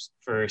groups.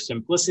 For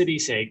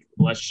simplicity's sake,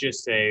 let's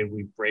just say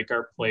we break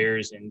our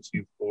players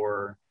into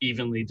 4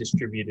 evenly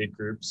distributed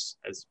groups,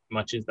 as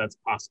much as that's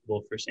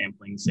possible for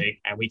sampling's sake.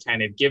 And we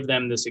kind of give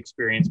them this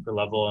experience per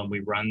level, and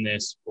we run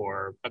this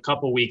for a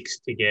couple weeks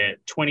to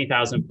get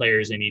 20,000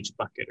 players in each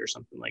bucket or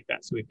something like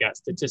that. So we've got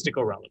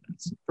statistical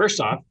relevance. First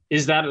off,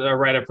 is that a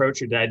right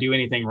approach, or did I do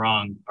anything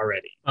wrong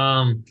already?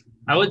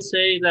 I would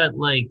say that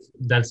like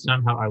that's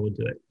not how I would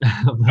do it.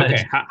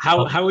 Okay,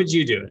 how would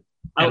you do it?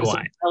 And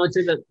why? I would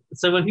say that,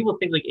 so when people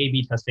think like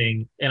A/B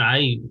testing, and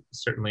I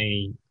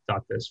certainly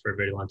thought this for a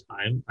very long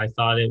time, I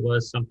thought it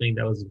was something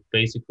that was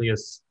basically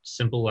as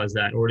simple as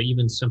that, or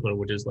even simpler,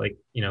 which is like,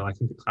 I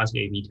think the classic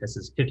A/B test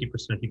is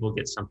 50% of people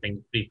get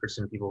something,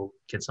 30% of people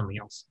get something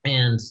else.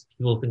 And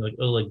people think like,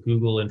 oh, like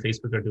Google and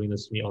Facebook are doing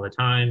this to me all the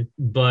time.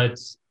 But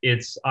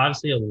it's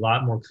obviously a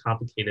lot more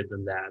complicated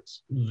than that.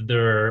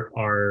 There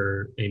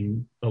are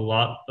a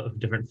lot of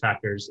different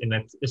factors, and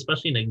that's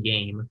especially in a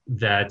game,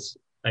 that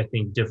I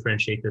think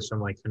differentiate this from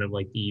like kind of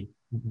like the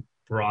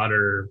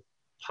broader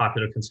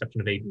popular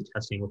conception of A/B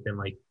testing within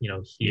like,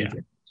 huge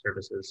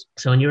services.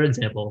 So in your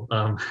example,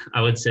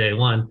 I would say,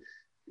 one,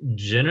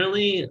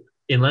 generally,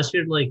 unless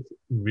you're like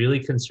really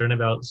concerned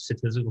about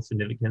statistical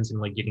significance and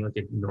like getting like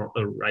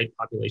a right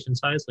population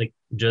size, like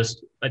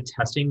just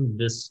testing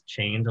this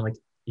change on like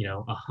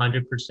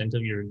 100%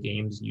 of your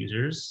game's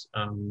users,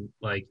 and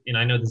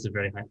I know this is a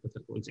very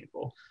hypothetical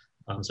example,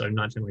 so I'm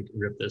not trying to like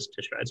rip this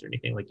to shreds or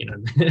anything like in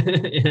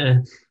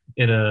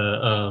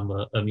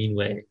a mean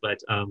way, but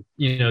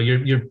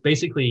you're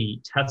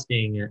basically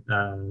testing.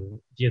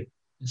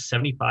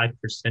 75%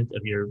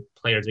 of your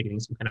players are getting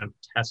some kind of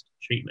test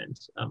treatment,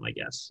 I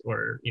guess,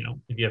 or,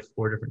 if you have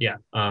four different,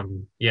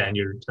 and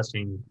you're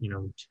testing,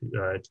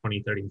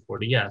 20, 30, and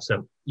 40. Yeah.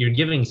 So you're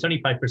giving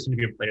 75% of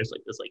your players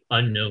like this like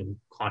unknown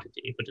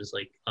quantity, which is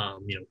like,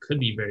 could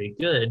be very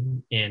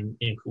good. And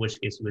in which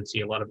case you would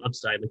see a lot of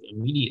upside like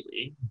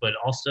immediately, but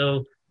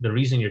also the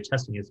reason you're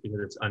testing is because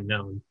it's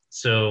unknown.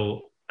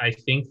 So I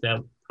think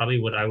that probably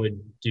what I would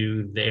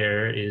do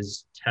there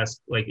is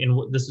test like,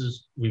 and this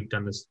is, we've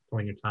done this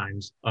plenty of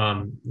times.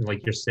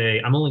 Like you're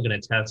saying, I'm only going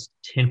to test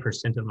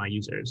 10% of my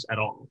users at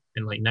all.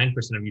 And like 9%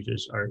 of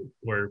users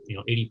were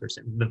 80%.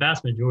 The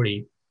vast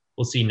majority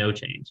will see no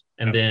change.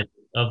 And then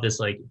of this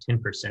like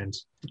 10%,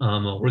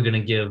 we're going to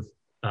give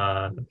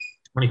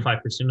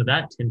 25% of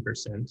that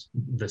 10%,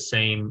 the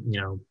same,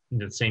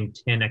 the same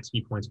 10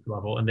 XP points per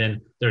level. And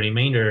then the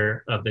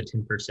remainder of the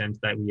 10%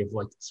 that we have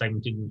like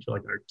segmented into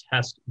like our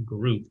test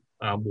group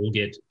will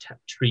get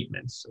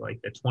treatments, so like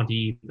the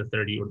 20, the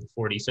 30, or the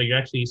 40. So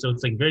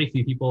it's like very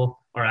few people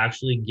are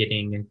actually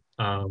getting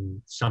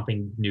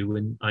something new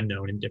and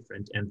unknown and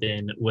different. And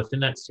then within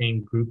that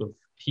same group of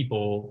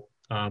people,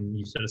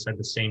 you set aside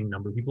the same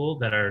number of people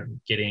that are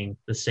getting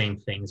the same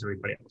things as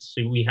everybody else.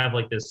 So we have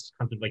like this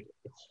kind of like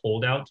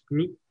holdout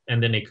group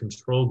and then a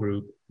control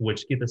group,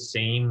 which get the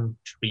same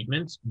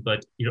treatment,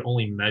 but you're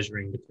only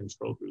measuring the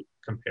control group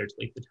compared to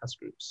like the test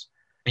groups.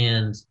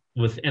 And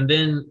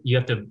then you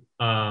have to,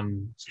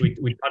 so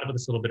we talked about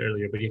this a little bit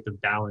earlier, but you have to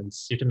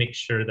balance, you have to make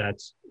sure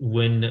that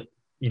when,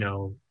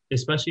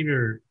 especially if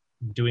you're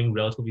doing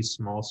relatively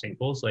small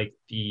samples, like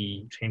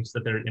the chances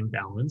that they're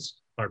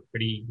imbalanced are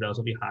pretty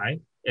relatively high.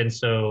 And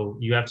so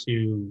you have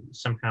to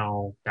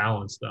somehow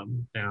balance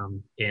them.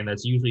 And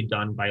that's usually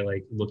done by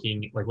like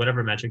looking like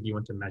whatever metric you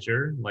want to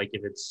measure, like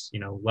if it's,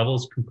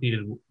 levels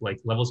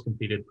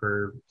completed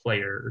per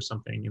player or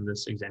something in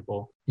this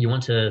example, you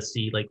want to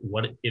see like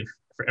what if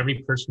for every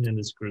person in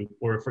this group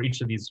or for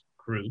each of these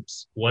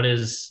groups, what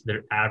is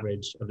their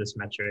average of this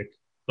metric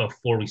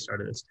before we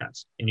started this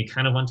test. And you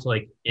kind of want to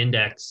like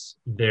index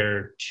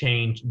their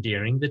change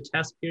during the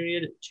test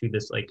period to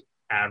this like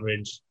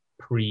average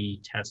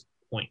pre-test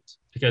point,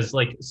 because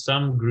like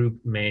some group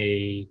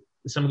may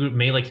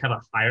like have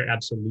a higher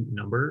absolute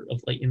number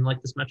of like in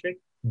like this metric,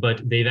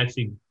 but they've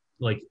actually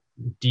like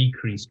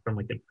decreased from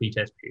like the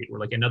pre-test period, where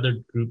like another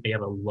group may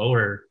have a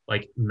lower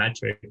like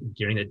metric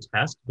during the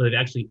test, but it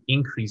actually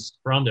increased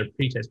from their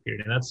pre-test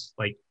period. And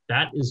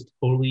that is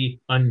totally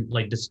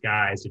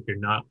disguised if you're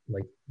not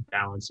like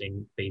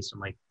balancing based on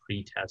like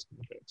pre-test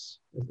metrics.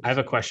 I have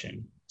a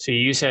question. So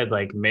you said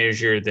like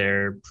measure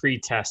their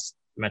pre-test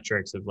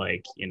metrics of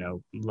like,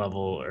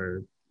 level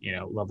or,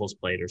 levels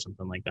played or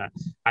something like that.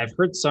 I've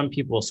heard some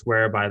people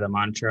swear by the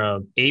mantra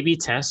of A/B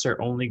tests are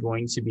only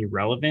going to be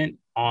relevant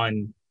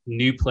on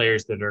new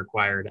players that are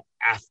acquired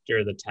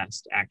after the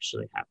test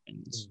actually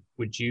happens.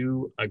 Would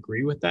you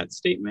agree with that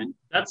statement?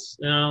 That's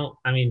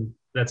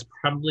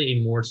probably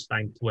a more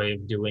scientific way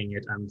of doing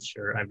it. I'm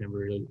sure I've never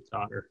really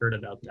thought or heard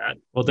about that.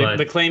 Well,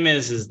 the claim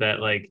is that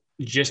like,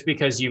 just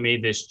because you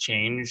made this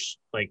change,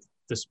 like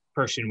this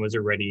person was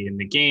already in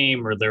the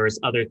game or there was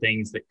other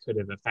things that could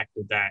have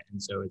affected that.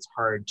 And so it's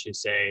hard to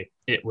say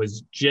it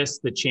was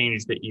just the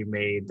change that you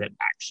made that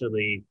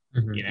actually,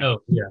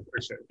 Oh, yeah,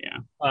 for sure. Yeah.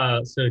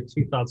 So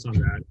two thoughts on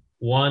that.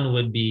 One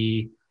would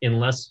be,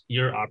 unless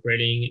you're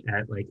operating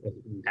at like a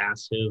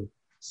massive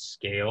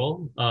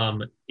scale,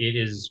 it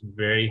is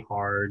very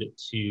hard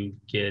to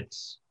get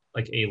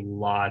like a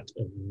lot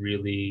of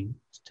really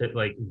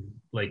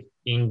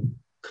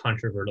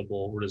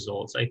incontrovertible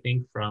results, I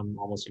think, from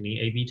almost any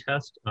A/B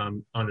test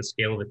on the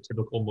scale of a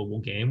typical mobile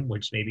game,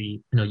 which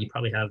maybe you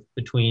probably have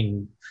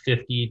between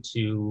 50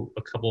 to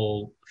a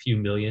few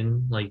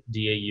million like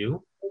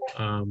DAU.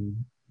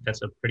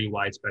 That's a pretty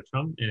wide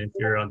spectrum. And if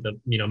you're on the,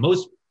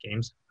 most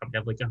games probably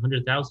have like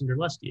 100,000 or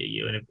less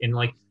DAU. And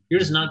like, you're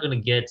just not going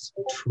to get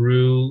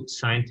true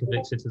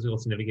scientific statistical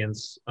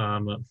significance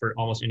for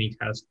almost any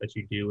test that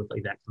you do with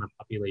like that kind of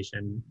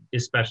population,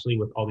 especially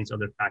with all these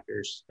other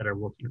factors that are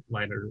working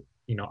lighter,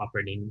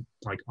 operating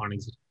like on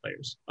existing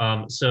players.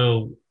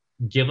 So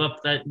give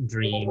up that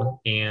dream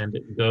and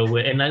go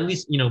with, and at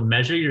least,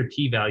 measure your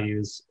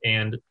p-values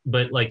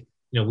but like,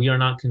 we are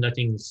not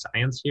conducting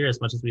science here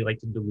as much as we like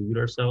to delude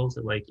ourselves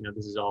that like,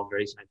 this is all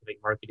very scientific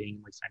marketing,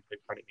 like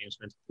scientific product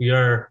management. We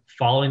are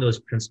following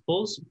those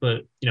principles,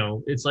 but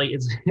it's like,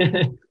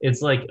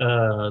 it's like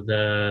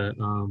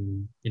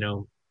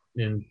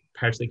in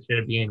Pirates of the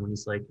Caribbean when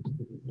he's like,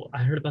 well,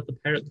 I heard about the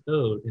pirate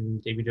code,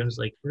 and Davy Jones is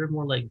like, they're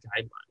more like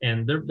guidelines,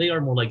 and they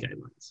are more like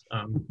guidelines.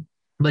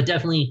 But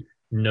definitely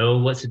know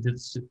what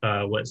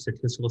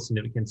statistical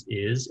significance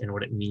is and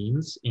what it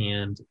means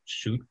and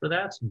shoot for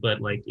that.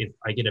 But like if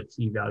I get a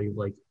p-value of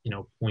like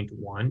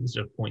 0.1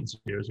 instead of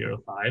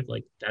 0.005,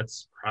 like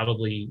that's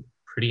probably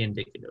pretty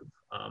indicative.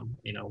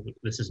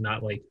 This is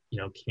not like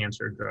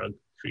cancer drug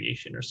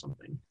creation or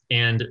something.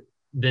 And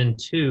then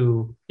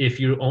two, if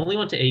you only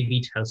want to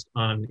A/B test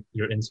on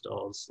your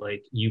installs,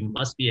 like you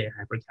must be a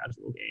hyper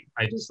casual game.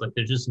 I just like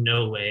there's just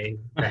no way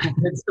that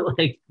it's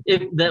like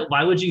if that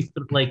why would you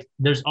like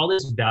there's all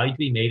this value to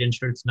be made, and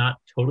sure it's not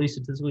totally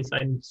statistically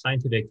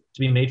scientific to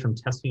be made from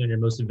testing on your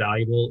most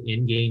valuable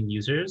in-game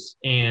users,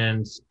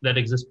 and that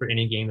exists for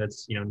any game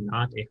that's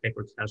not a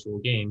hyper casual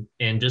game.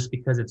 And just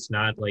because it's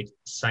not like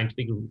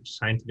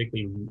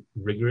scientifically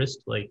rigorous,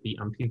 like the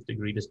umpteenth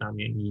degree, does not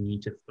mean you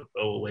need to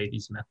throw away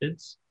these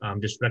methods.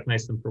 Just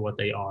recognize them for what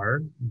they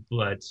are,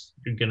 but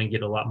you're going to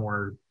get a lot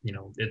more,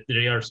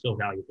 they are still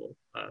valuable,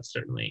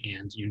 certainly.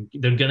 And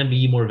they're going to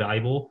be more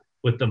valuable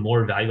with the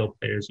more valuable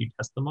players you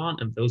test them on.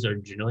 And those are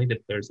generally the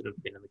players that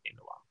have been in the game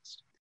the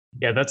longest.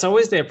 Yeah, that's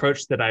always the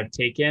approach that I've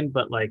taken.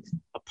 But like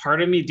a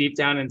part of me deep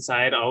down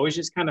inside always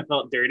just kind of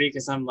felt dirty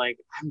because I'm like,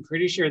 I'm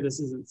pretty sure this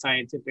isn't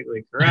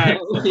scientifically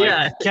correct.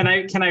 Yeah. Can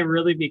I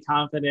really be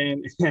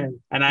confident? And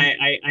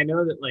I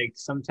know that like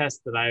some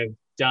tests that I've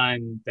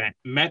done that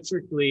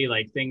metrically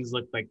like things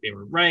looked like they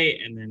were right,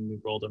 and then we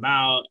rolled them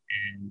out,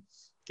 and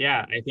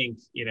yeah, I think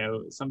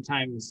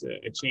sometimes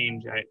a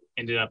change I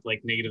ended up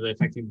like negatively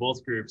affecting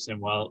both groups, and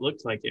while it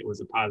looked like it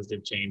was a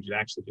positive change, it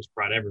actually just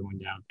brought everyone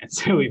down, and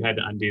so we've had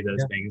to undo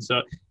those things.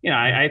 So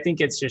I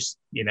think it's just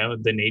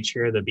the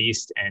nature of the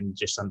beast, and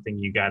just something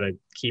you got to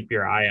keep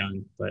your eye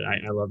on. But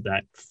I love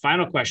that.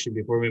 Final question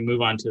before we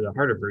move on to the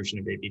harder version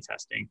of A/B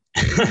testing.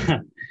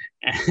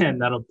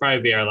 And that'll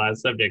probably be our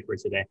last subject for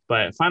today.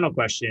 But final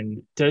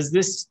question, does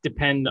this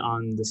depend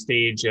on the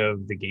stage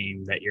of the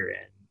game that you're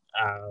in?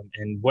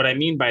 And what I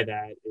mean by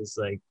that is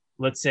like,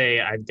 let's say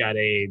I'm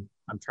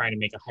trying to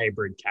make a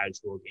hybrid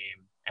casual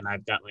game, and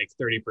I've got like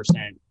 30%,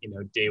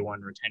 day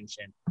one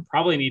retention.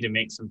 Probably need to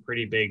make some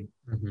pretty big,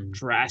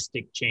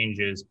 drastic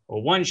changes.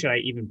 Well, one, should I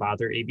even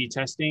bother A/B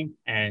testing,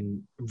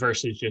 and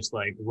versus just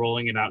like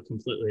rolling it out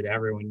completely to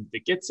everyone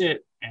that gets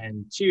it?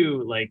 And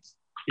two, like,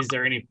 is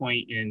there any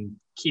point in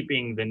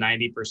keeping the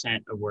 90%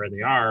 of where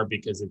they are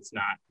because it's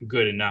not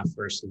good enough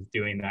versus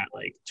doing that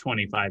like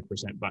 25%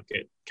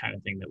 bucket kind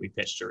of thing that we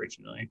pitched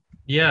originally?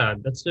 Yeah,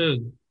 that's a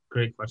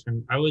great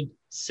question. I would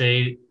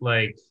say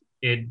like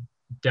it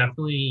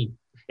definitely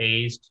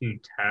pays to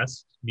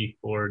test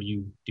before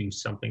you do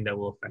something that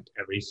will affect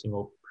every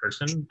single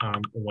person,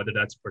 whether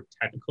that's for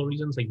technical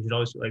reasons. Like you should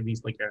always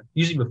like these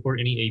usually before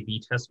any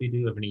A/B test we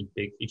do of any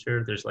big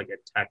feature, there's like a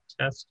tech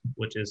test,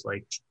 which is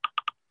like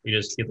we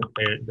just give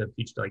the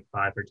feature to like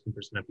 5 or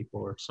 10% of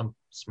people, or some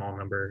small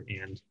number,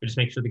 and we just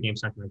make sure the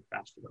game's not going to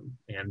crash for them,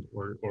 and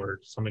or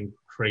something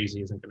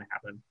crazy isn't going to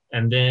happen.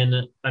 And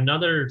then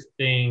another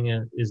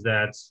thing is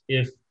that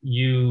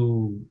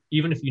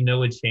even if you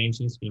know a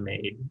change needs to be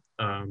made,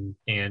 and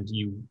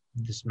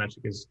this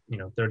metric is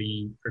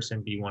 30%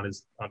 V1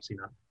 is obviously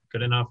not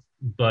good enough.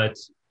 But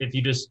if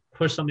you just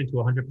push something to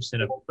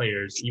 100% of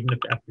players, even if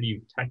after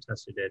you've tech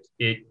tested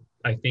it,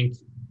 I think,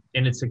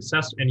 and it's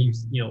successful, and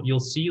you'll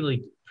see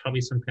like probably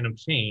some kind of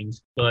change,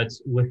 but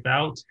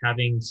without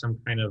having some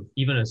kind of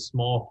even a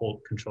small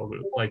hold control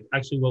group. Like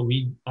actually what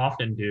we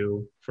often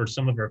do for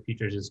some of our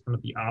features is kind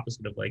of the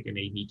opposite of like an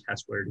A/B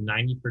test, where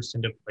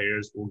 90% of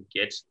players will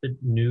get the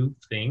new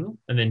thing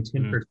and then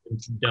 10%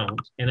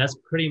 don't. And that's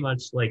pretty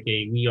much like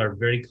we are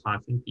very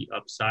confident the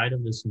upside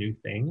of this new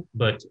thing,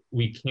 but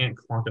we can't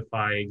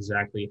quantify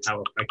exactly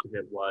how effective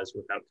it was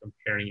without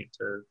comparing it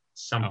to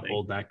something.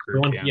 Hold that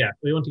group.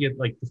 We want to get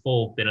like the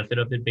full benefit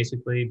of it,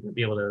 basically,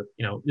 be able to,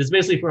 it's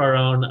basically for our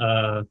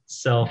own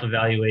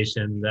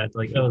self-evaluation that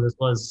like, oh, this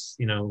was,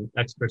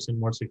 X person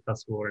more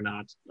successful or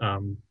not.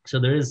 So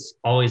there is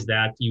always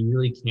that. You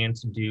really can't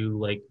do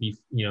like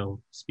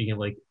speaking of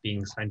like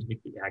being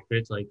scientifically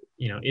accurate, like,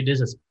 it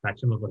is a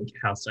spectrum of like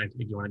how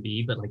scientific you want to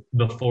be, but like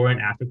before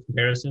and after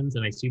comparisons.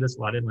 And I see this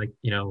a lot in like,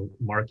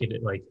 market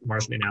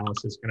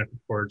analysis kind of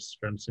reports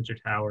from Sensor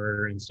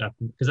Tower and stuff,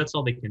 because that's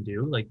all they can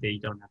do. Like they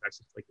don't have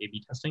access to like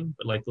A/B testing,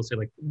 but like they'll say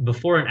like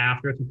before and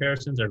after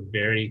comparisons are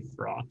very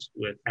fraught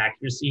with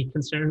accuracy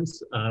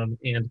concerns,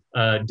 and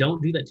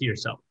don't do that to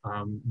yourself.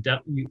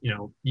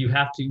 You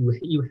have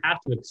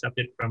to accept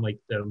it from like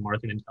the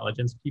market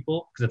intelligence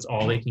people, because that's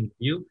all they can give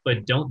you,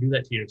 but don't do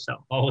that to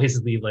yourself.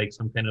 Always leave like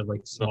some kind of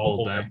like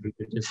small holdback group.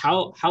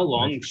 How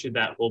long should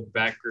that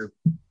holdback group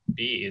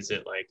be? Is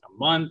it like a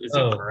month? Is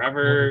it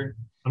forever?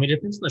 I mean, it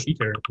depends on the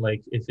feature.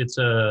 Like if it's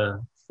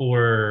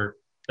for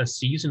a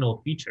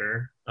seasonal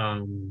feature,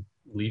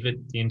 leave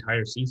it the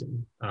entire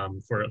season,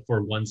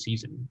 for one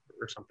season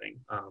or something.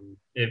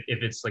 If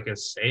it's like a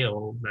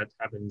sale that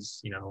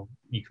happens,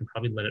 you can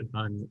probably let it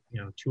run,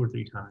 2 or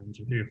 3 times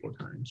or 3 or 4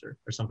 times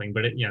or something.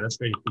 But that's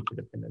very feature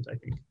dependent, I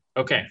think.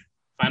 Okay,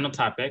 final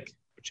topic,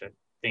 which I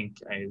think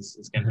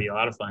is going to be a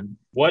lot of fun.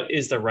 What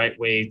is the right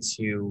way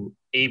to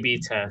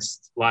A/B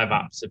test live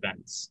ops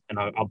events? And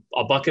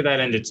I'll bucket that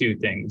into 2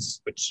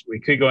 things, which we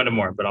could go into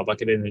more, but I'll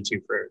bucket it into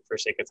 2 for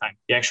sake of time.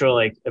 The actual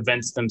like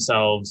events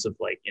themselves of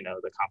like,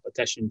 the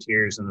competition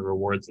tiers and the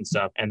rewards and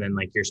stuff, and then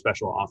like your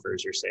special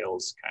offers or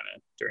sales kind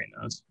of during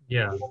those.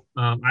 Yeah,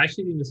 I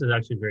actually think this is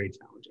actually very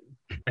challenging.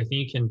 I think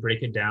you can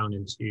break it down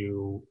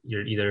into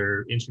you're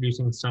either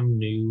introducing some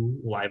new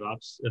live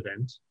ops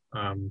event,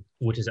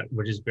 which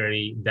is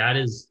very that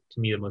is to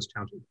me the most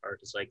challenging part.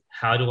 Is like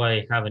how do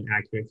I have an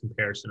accurate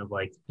comparison of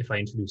like if I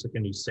introduce like a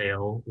new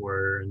sale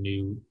or a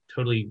new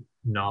totally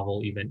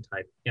novel event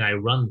type, and I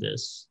run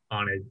this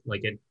on a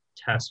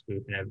test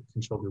group and a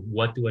control group.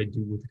 What do I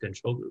do with the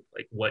control group?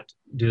 Like, what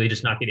do they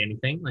just not get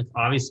anything? Like,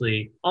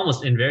 obviously,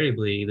 almost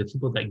invariably, the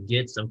people that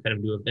get some kind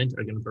of new event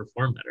are going to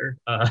perform better.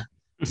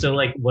 So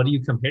like, what are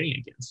you comparing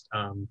against?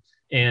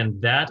 And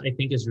that I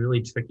think is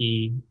really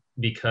tricky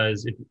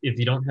because if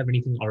you don't have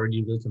anything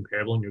already really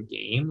comparable in your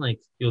game, like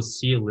you'll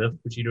see a lift,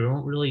 but you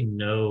don't really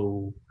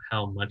know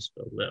how much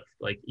to lift.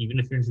 Like even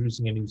if you're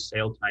introducing a new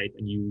sale type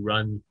and you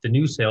run the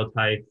new sale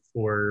type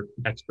for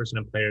X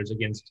percent of players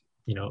against,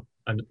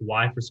 a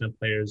Y percent of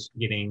players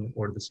getting,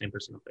 or the same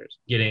percent of players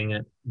getting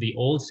the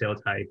old sale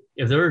type,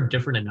 if there are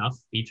different enough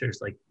features,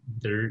 like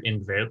they're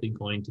invariably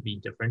going to be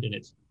different and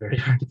it's very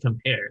hard to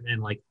compare.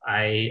 And like,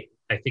 I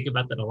think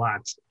about that a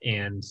lot.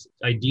 And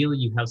ideally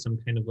you have some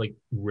kind of like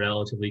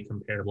relatively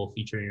comparable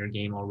feature in your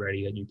game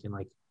already that you can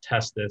like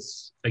test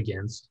this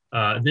against.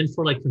 Then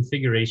for like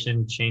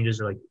configuration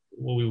changes or like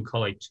what we would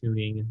call like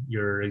tuning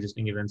your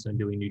existing events and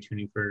doing new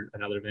tuning for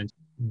another event,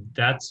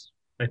 that's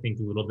I think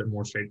a little bit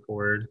more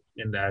straightforward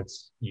in that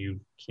you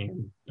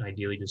can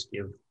ideally just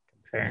give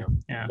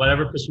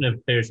whatever percent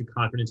of players you're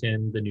confident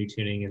in the new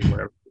tuning and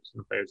whatever percent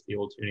of players the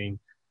old tuning.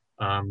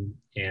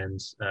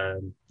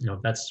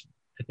 That's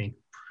I think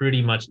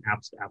pretty much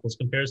apples to apples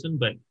comparison.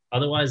 But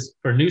otherwise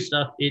for new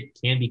stuff, it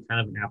can be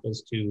kind of an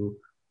apples to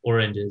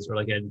oranges or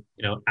like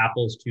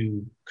apples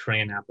to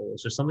crayon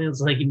apples or something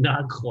that's like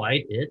not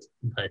quite it,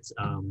 but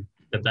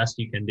the best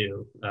you can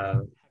do.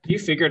 You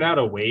figured out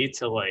a way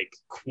to like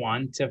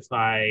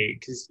quantify,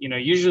 because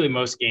usually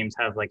most games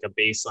have like a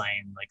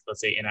baseline, like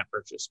let's say in-app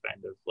purchase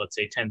spend of let's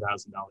say $10,000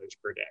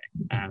 per day,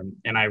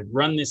 and I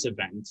run this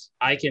event,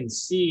 I can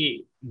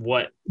see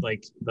what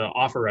like the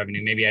offer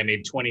revenue, maybe I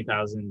made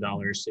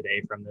 $20,000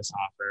 today from this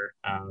offer,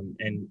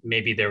 and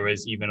maybe there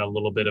was even a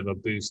little bit of a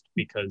boost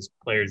because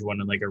players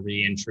wanted like a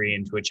re-entry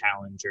into a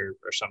challenge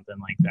or something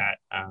like that,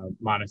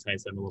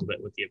 monetize them a little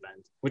bit with the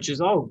event, which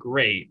is all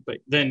great. But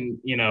then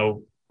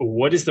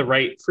what is the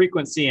right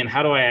frequency and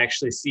how do I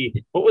actually see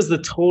what was the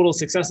total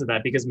success of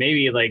that? Because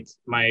maybe like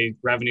my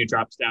revenue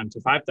drops down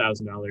to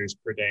 $5,000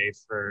 per day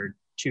for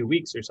 2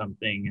 weeks or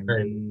something. And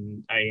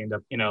then I end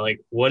up, like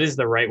what is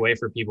the right way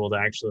for people to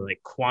actually like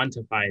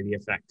quantify the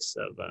effects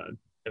of an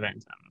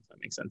event? I don't know if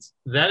that makes sense.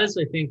 That is,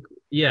 I think,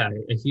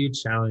 a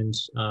huge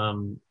challenge.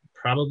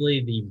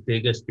 Probably the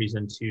biggest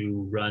reason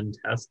to run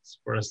tests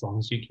for as long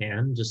as you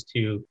can,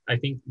 I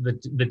think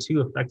the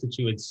two effects that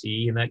you would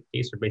see in that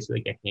case are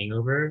basically like a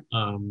hangover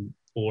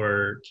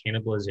or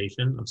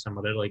cannibalization of some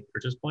other like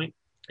purchase point.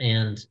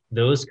 And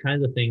those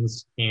kinds of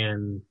things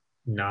can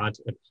not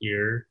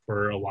appear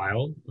for a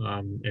while.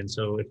 And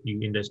so if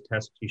you end a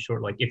test too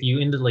short, like if you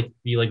ended like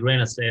you like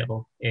ran a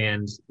sale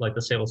and like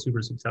the sale was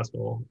super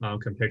successful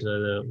compared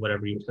to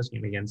whatever you were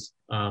testing it against,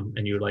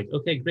 and you were like,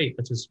 okay, great,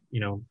 let's just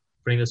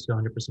bring this to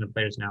 100% of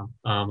players now.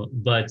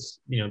 But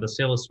the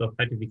sale is so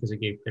effective because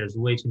it gave players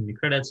way too many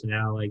credits, and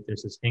now like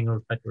there's this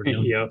hangover effect.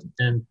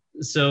 And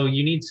so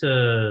you need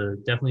to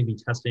definitely be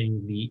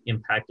testing the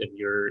impact of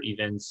your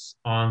events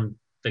on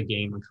the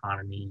game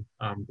economy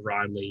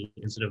broadly,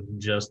 instead of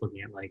just looking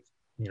at like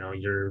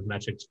your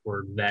metrics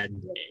for that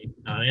day.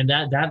 And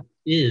that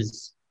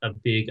is a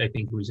big, I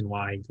think, reason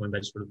why, going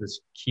back to sort of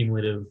this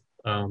cumulative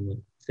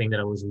thing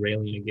that I was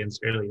railing against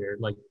earlier,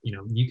 like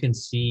you can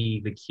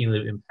see the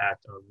cumulative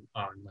impact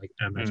on like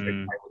a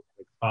metric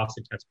across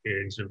the test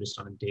period instead of just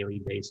on a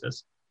daily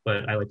basis.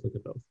 But I like to look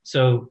at both.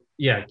 So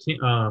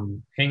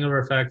hangover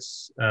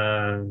effects.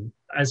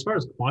 As far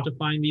as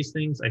quantifying these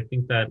things, I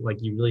think that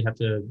like you really have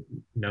to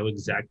know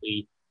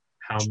exactly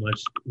how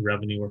much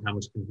revenue or how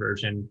much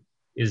conversion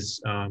is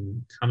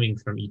coming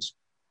from each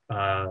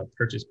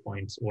purchase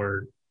points,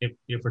 or if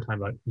we're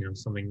talking about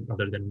something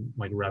other than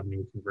like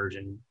revenue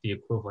conversion, the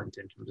equivalent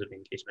in terms of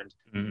engagement,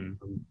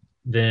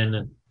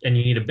 then and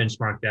you need to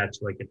benchmark that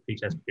to like a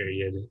pre-test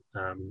period.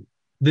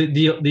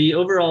 The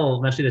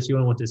overall metric that you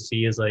want to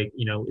see is like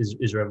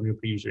is revenue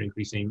per user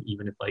increasing,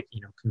 even if like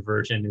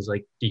conversion is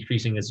like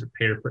decreasing as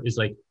is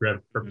like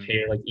rev per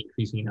pair like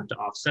increasing enough to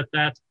offset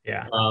that.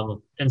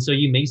 And so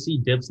you may see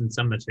dips in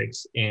some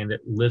metrics and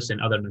lifts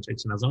in other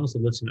metrics, and as long as the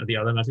lifts in the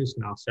other metrics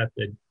can offset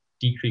the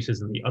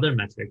decreases in the other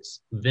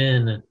metrics,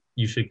 then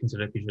you should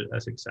consider it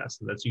a success.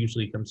 And that's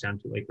usually comes down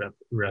to like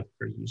rev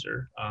per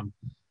user.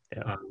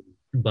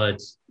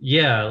 But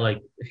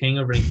like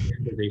hangover and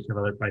cannibalization of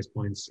other price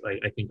points,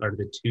 I think are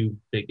the two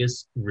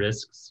biggest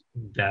risks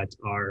that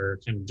are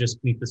kind of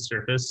just beneath the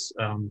surface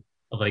of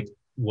like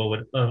what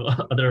would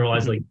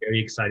otherwise like very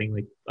exciting,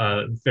 like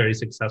very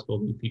successful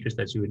new features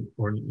that you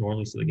would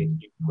normally see like a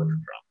huge lift from.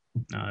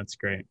 No, that's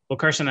great. Well,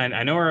 Carson,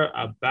 I know we're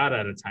about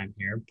out of time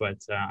here, but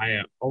I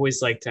always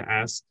like to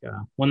ask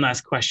one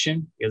last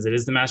question, because it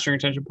is the Mastering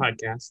Retention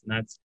podcast. And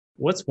that's,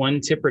 what's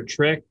one tip or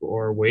trick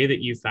or way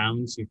that you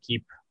found to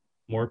keep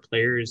more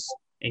players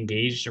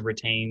engaged or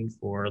retained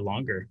for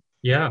longer.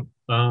 Yeah.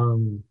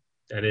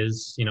 That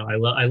is,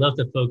 I love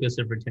the focus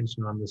of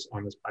retention on this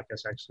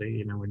podcast.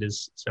 Actually, it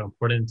is so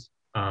important.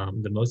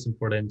 The most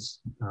important.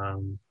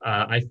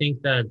 I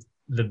think that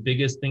the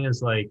biggest thing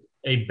is like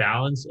a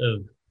balance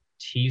of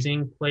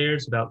teasing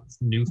players about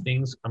new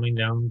things coming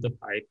down the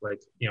pipe.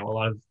 Like, a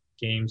lot of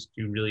games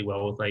do really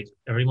well with like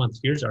every month.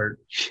 Here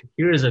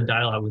is a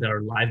dialogue with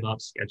our live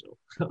ops schedule.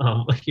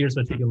 Here's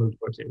what you can look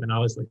forward to. And I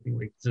was thinking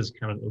like this is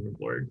kind of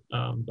overboard,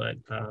 but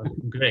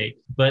great.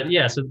 But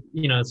yeah, so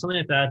something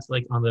like that's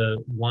like on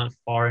the one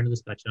far end of the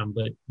spectrum.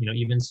 But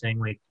even saying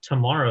like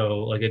tomorrow,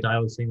 like a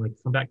dialogue saying like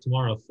come back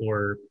tomorrow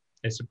for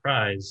a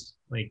surprise,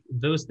 like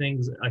those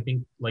things, I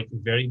think like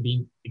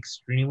being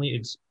extremely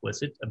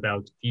explicit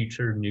about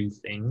future new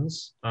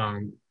things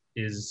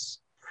is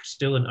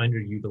still an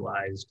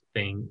underutilized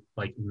thing,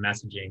 like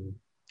messaging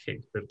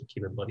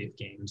capability of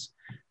games.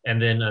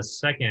 And then a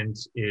second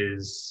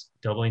is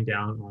doubling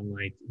down on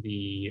like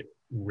the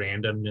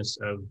randomness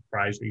of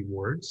prize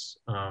rewards.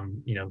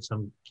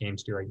 Some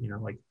games do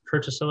like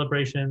purchase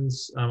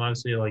celebrations.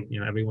 Obviously, like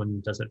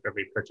everyone does it for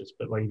every purchase,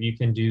 but like if you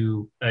can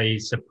do a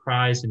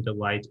surprise and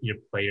delight your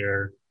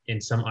player in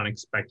some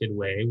unexpected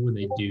way when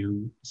they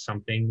do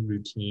something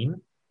routine,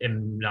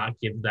 and not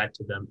give that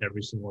to them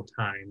every single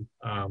time.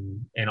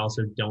 And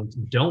also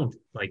don't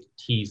like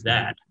tease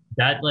that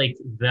like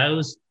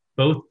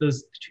both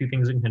those two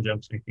things in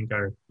conjunction, I think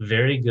are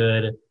very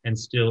good and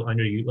still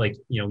under you. Like,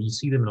 you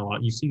see them in a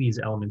lot, you see these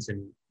elements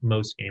in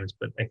most games,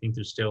 but I think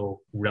they're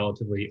still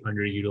relatively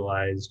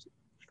underutilized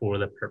for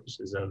the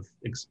purposes of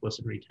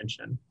explicit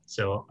retention.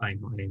 So I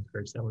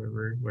encourage that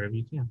wherever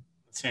you can.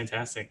 That's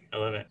fantastic. I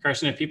love it.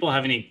 Carson, if people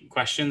have any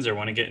questions or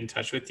want to get in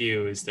touch with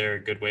you, is there a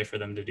good way for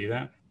them to do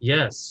that?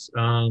 Yes.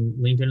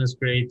 LinkedIn is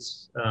great.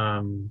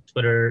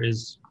 Twitter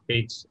is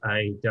great.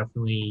 I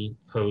definitely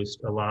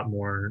post a lot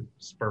more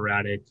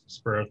sporadic,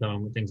 spur of the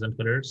moment things on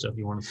Twitter. So if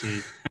you want to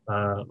see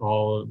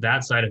all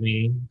that side of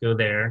me, go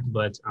there.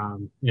 But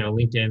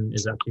LinkedIn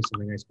is actually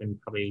something I spend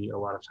probably a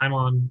lot of time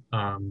on.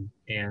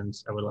 And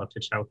I would love to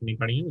chat with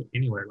anybody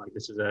anywhere. Like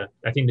this is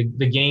I think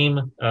the game,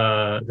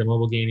 the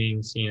mobile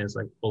gaming scene is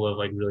like full of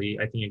like really,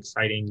 I think,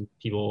 exciting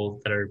people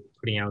that are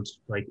putting out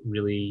like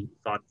really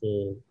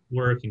thoughtful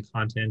work and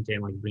content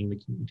and like bringing the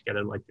community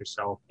together like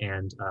yourself.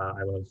 And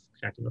I love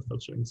connecting with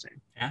folks doing the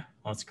same. Yeah,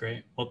 well, that's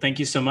great. Well, thank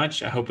you so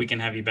much. I hope we can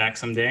have you back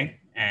someday,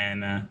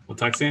 and we'll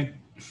talk soon.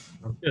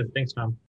 Sounds good. Thanks, Tom.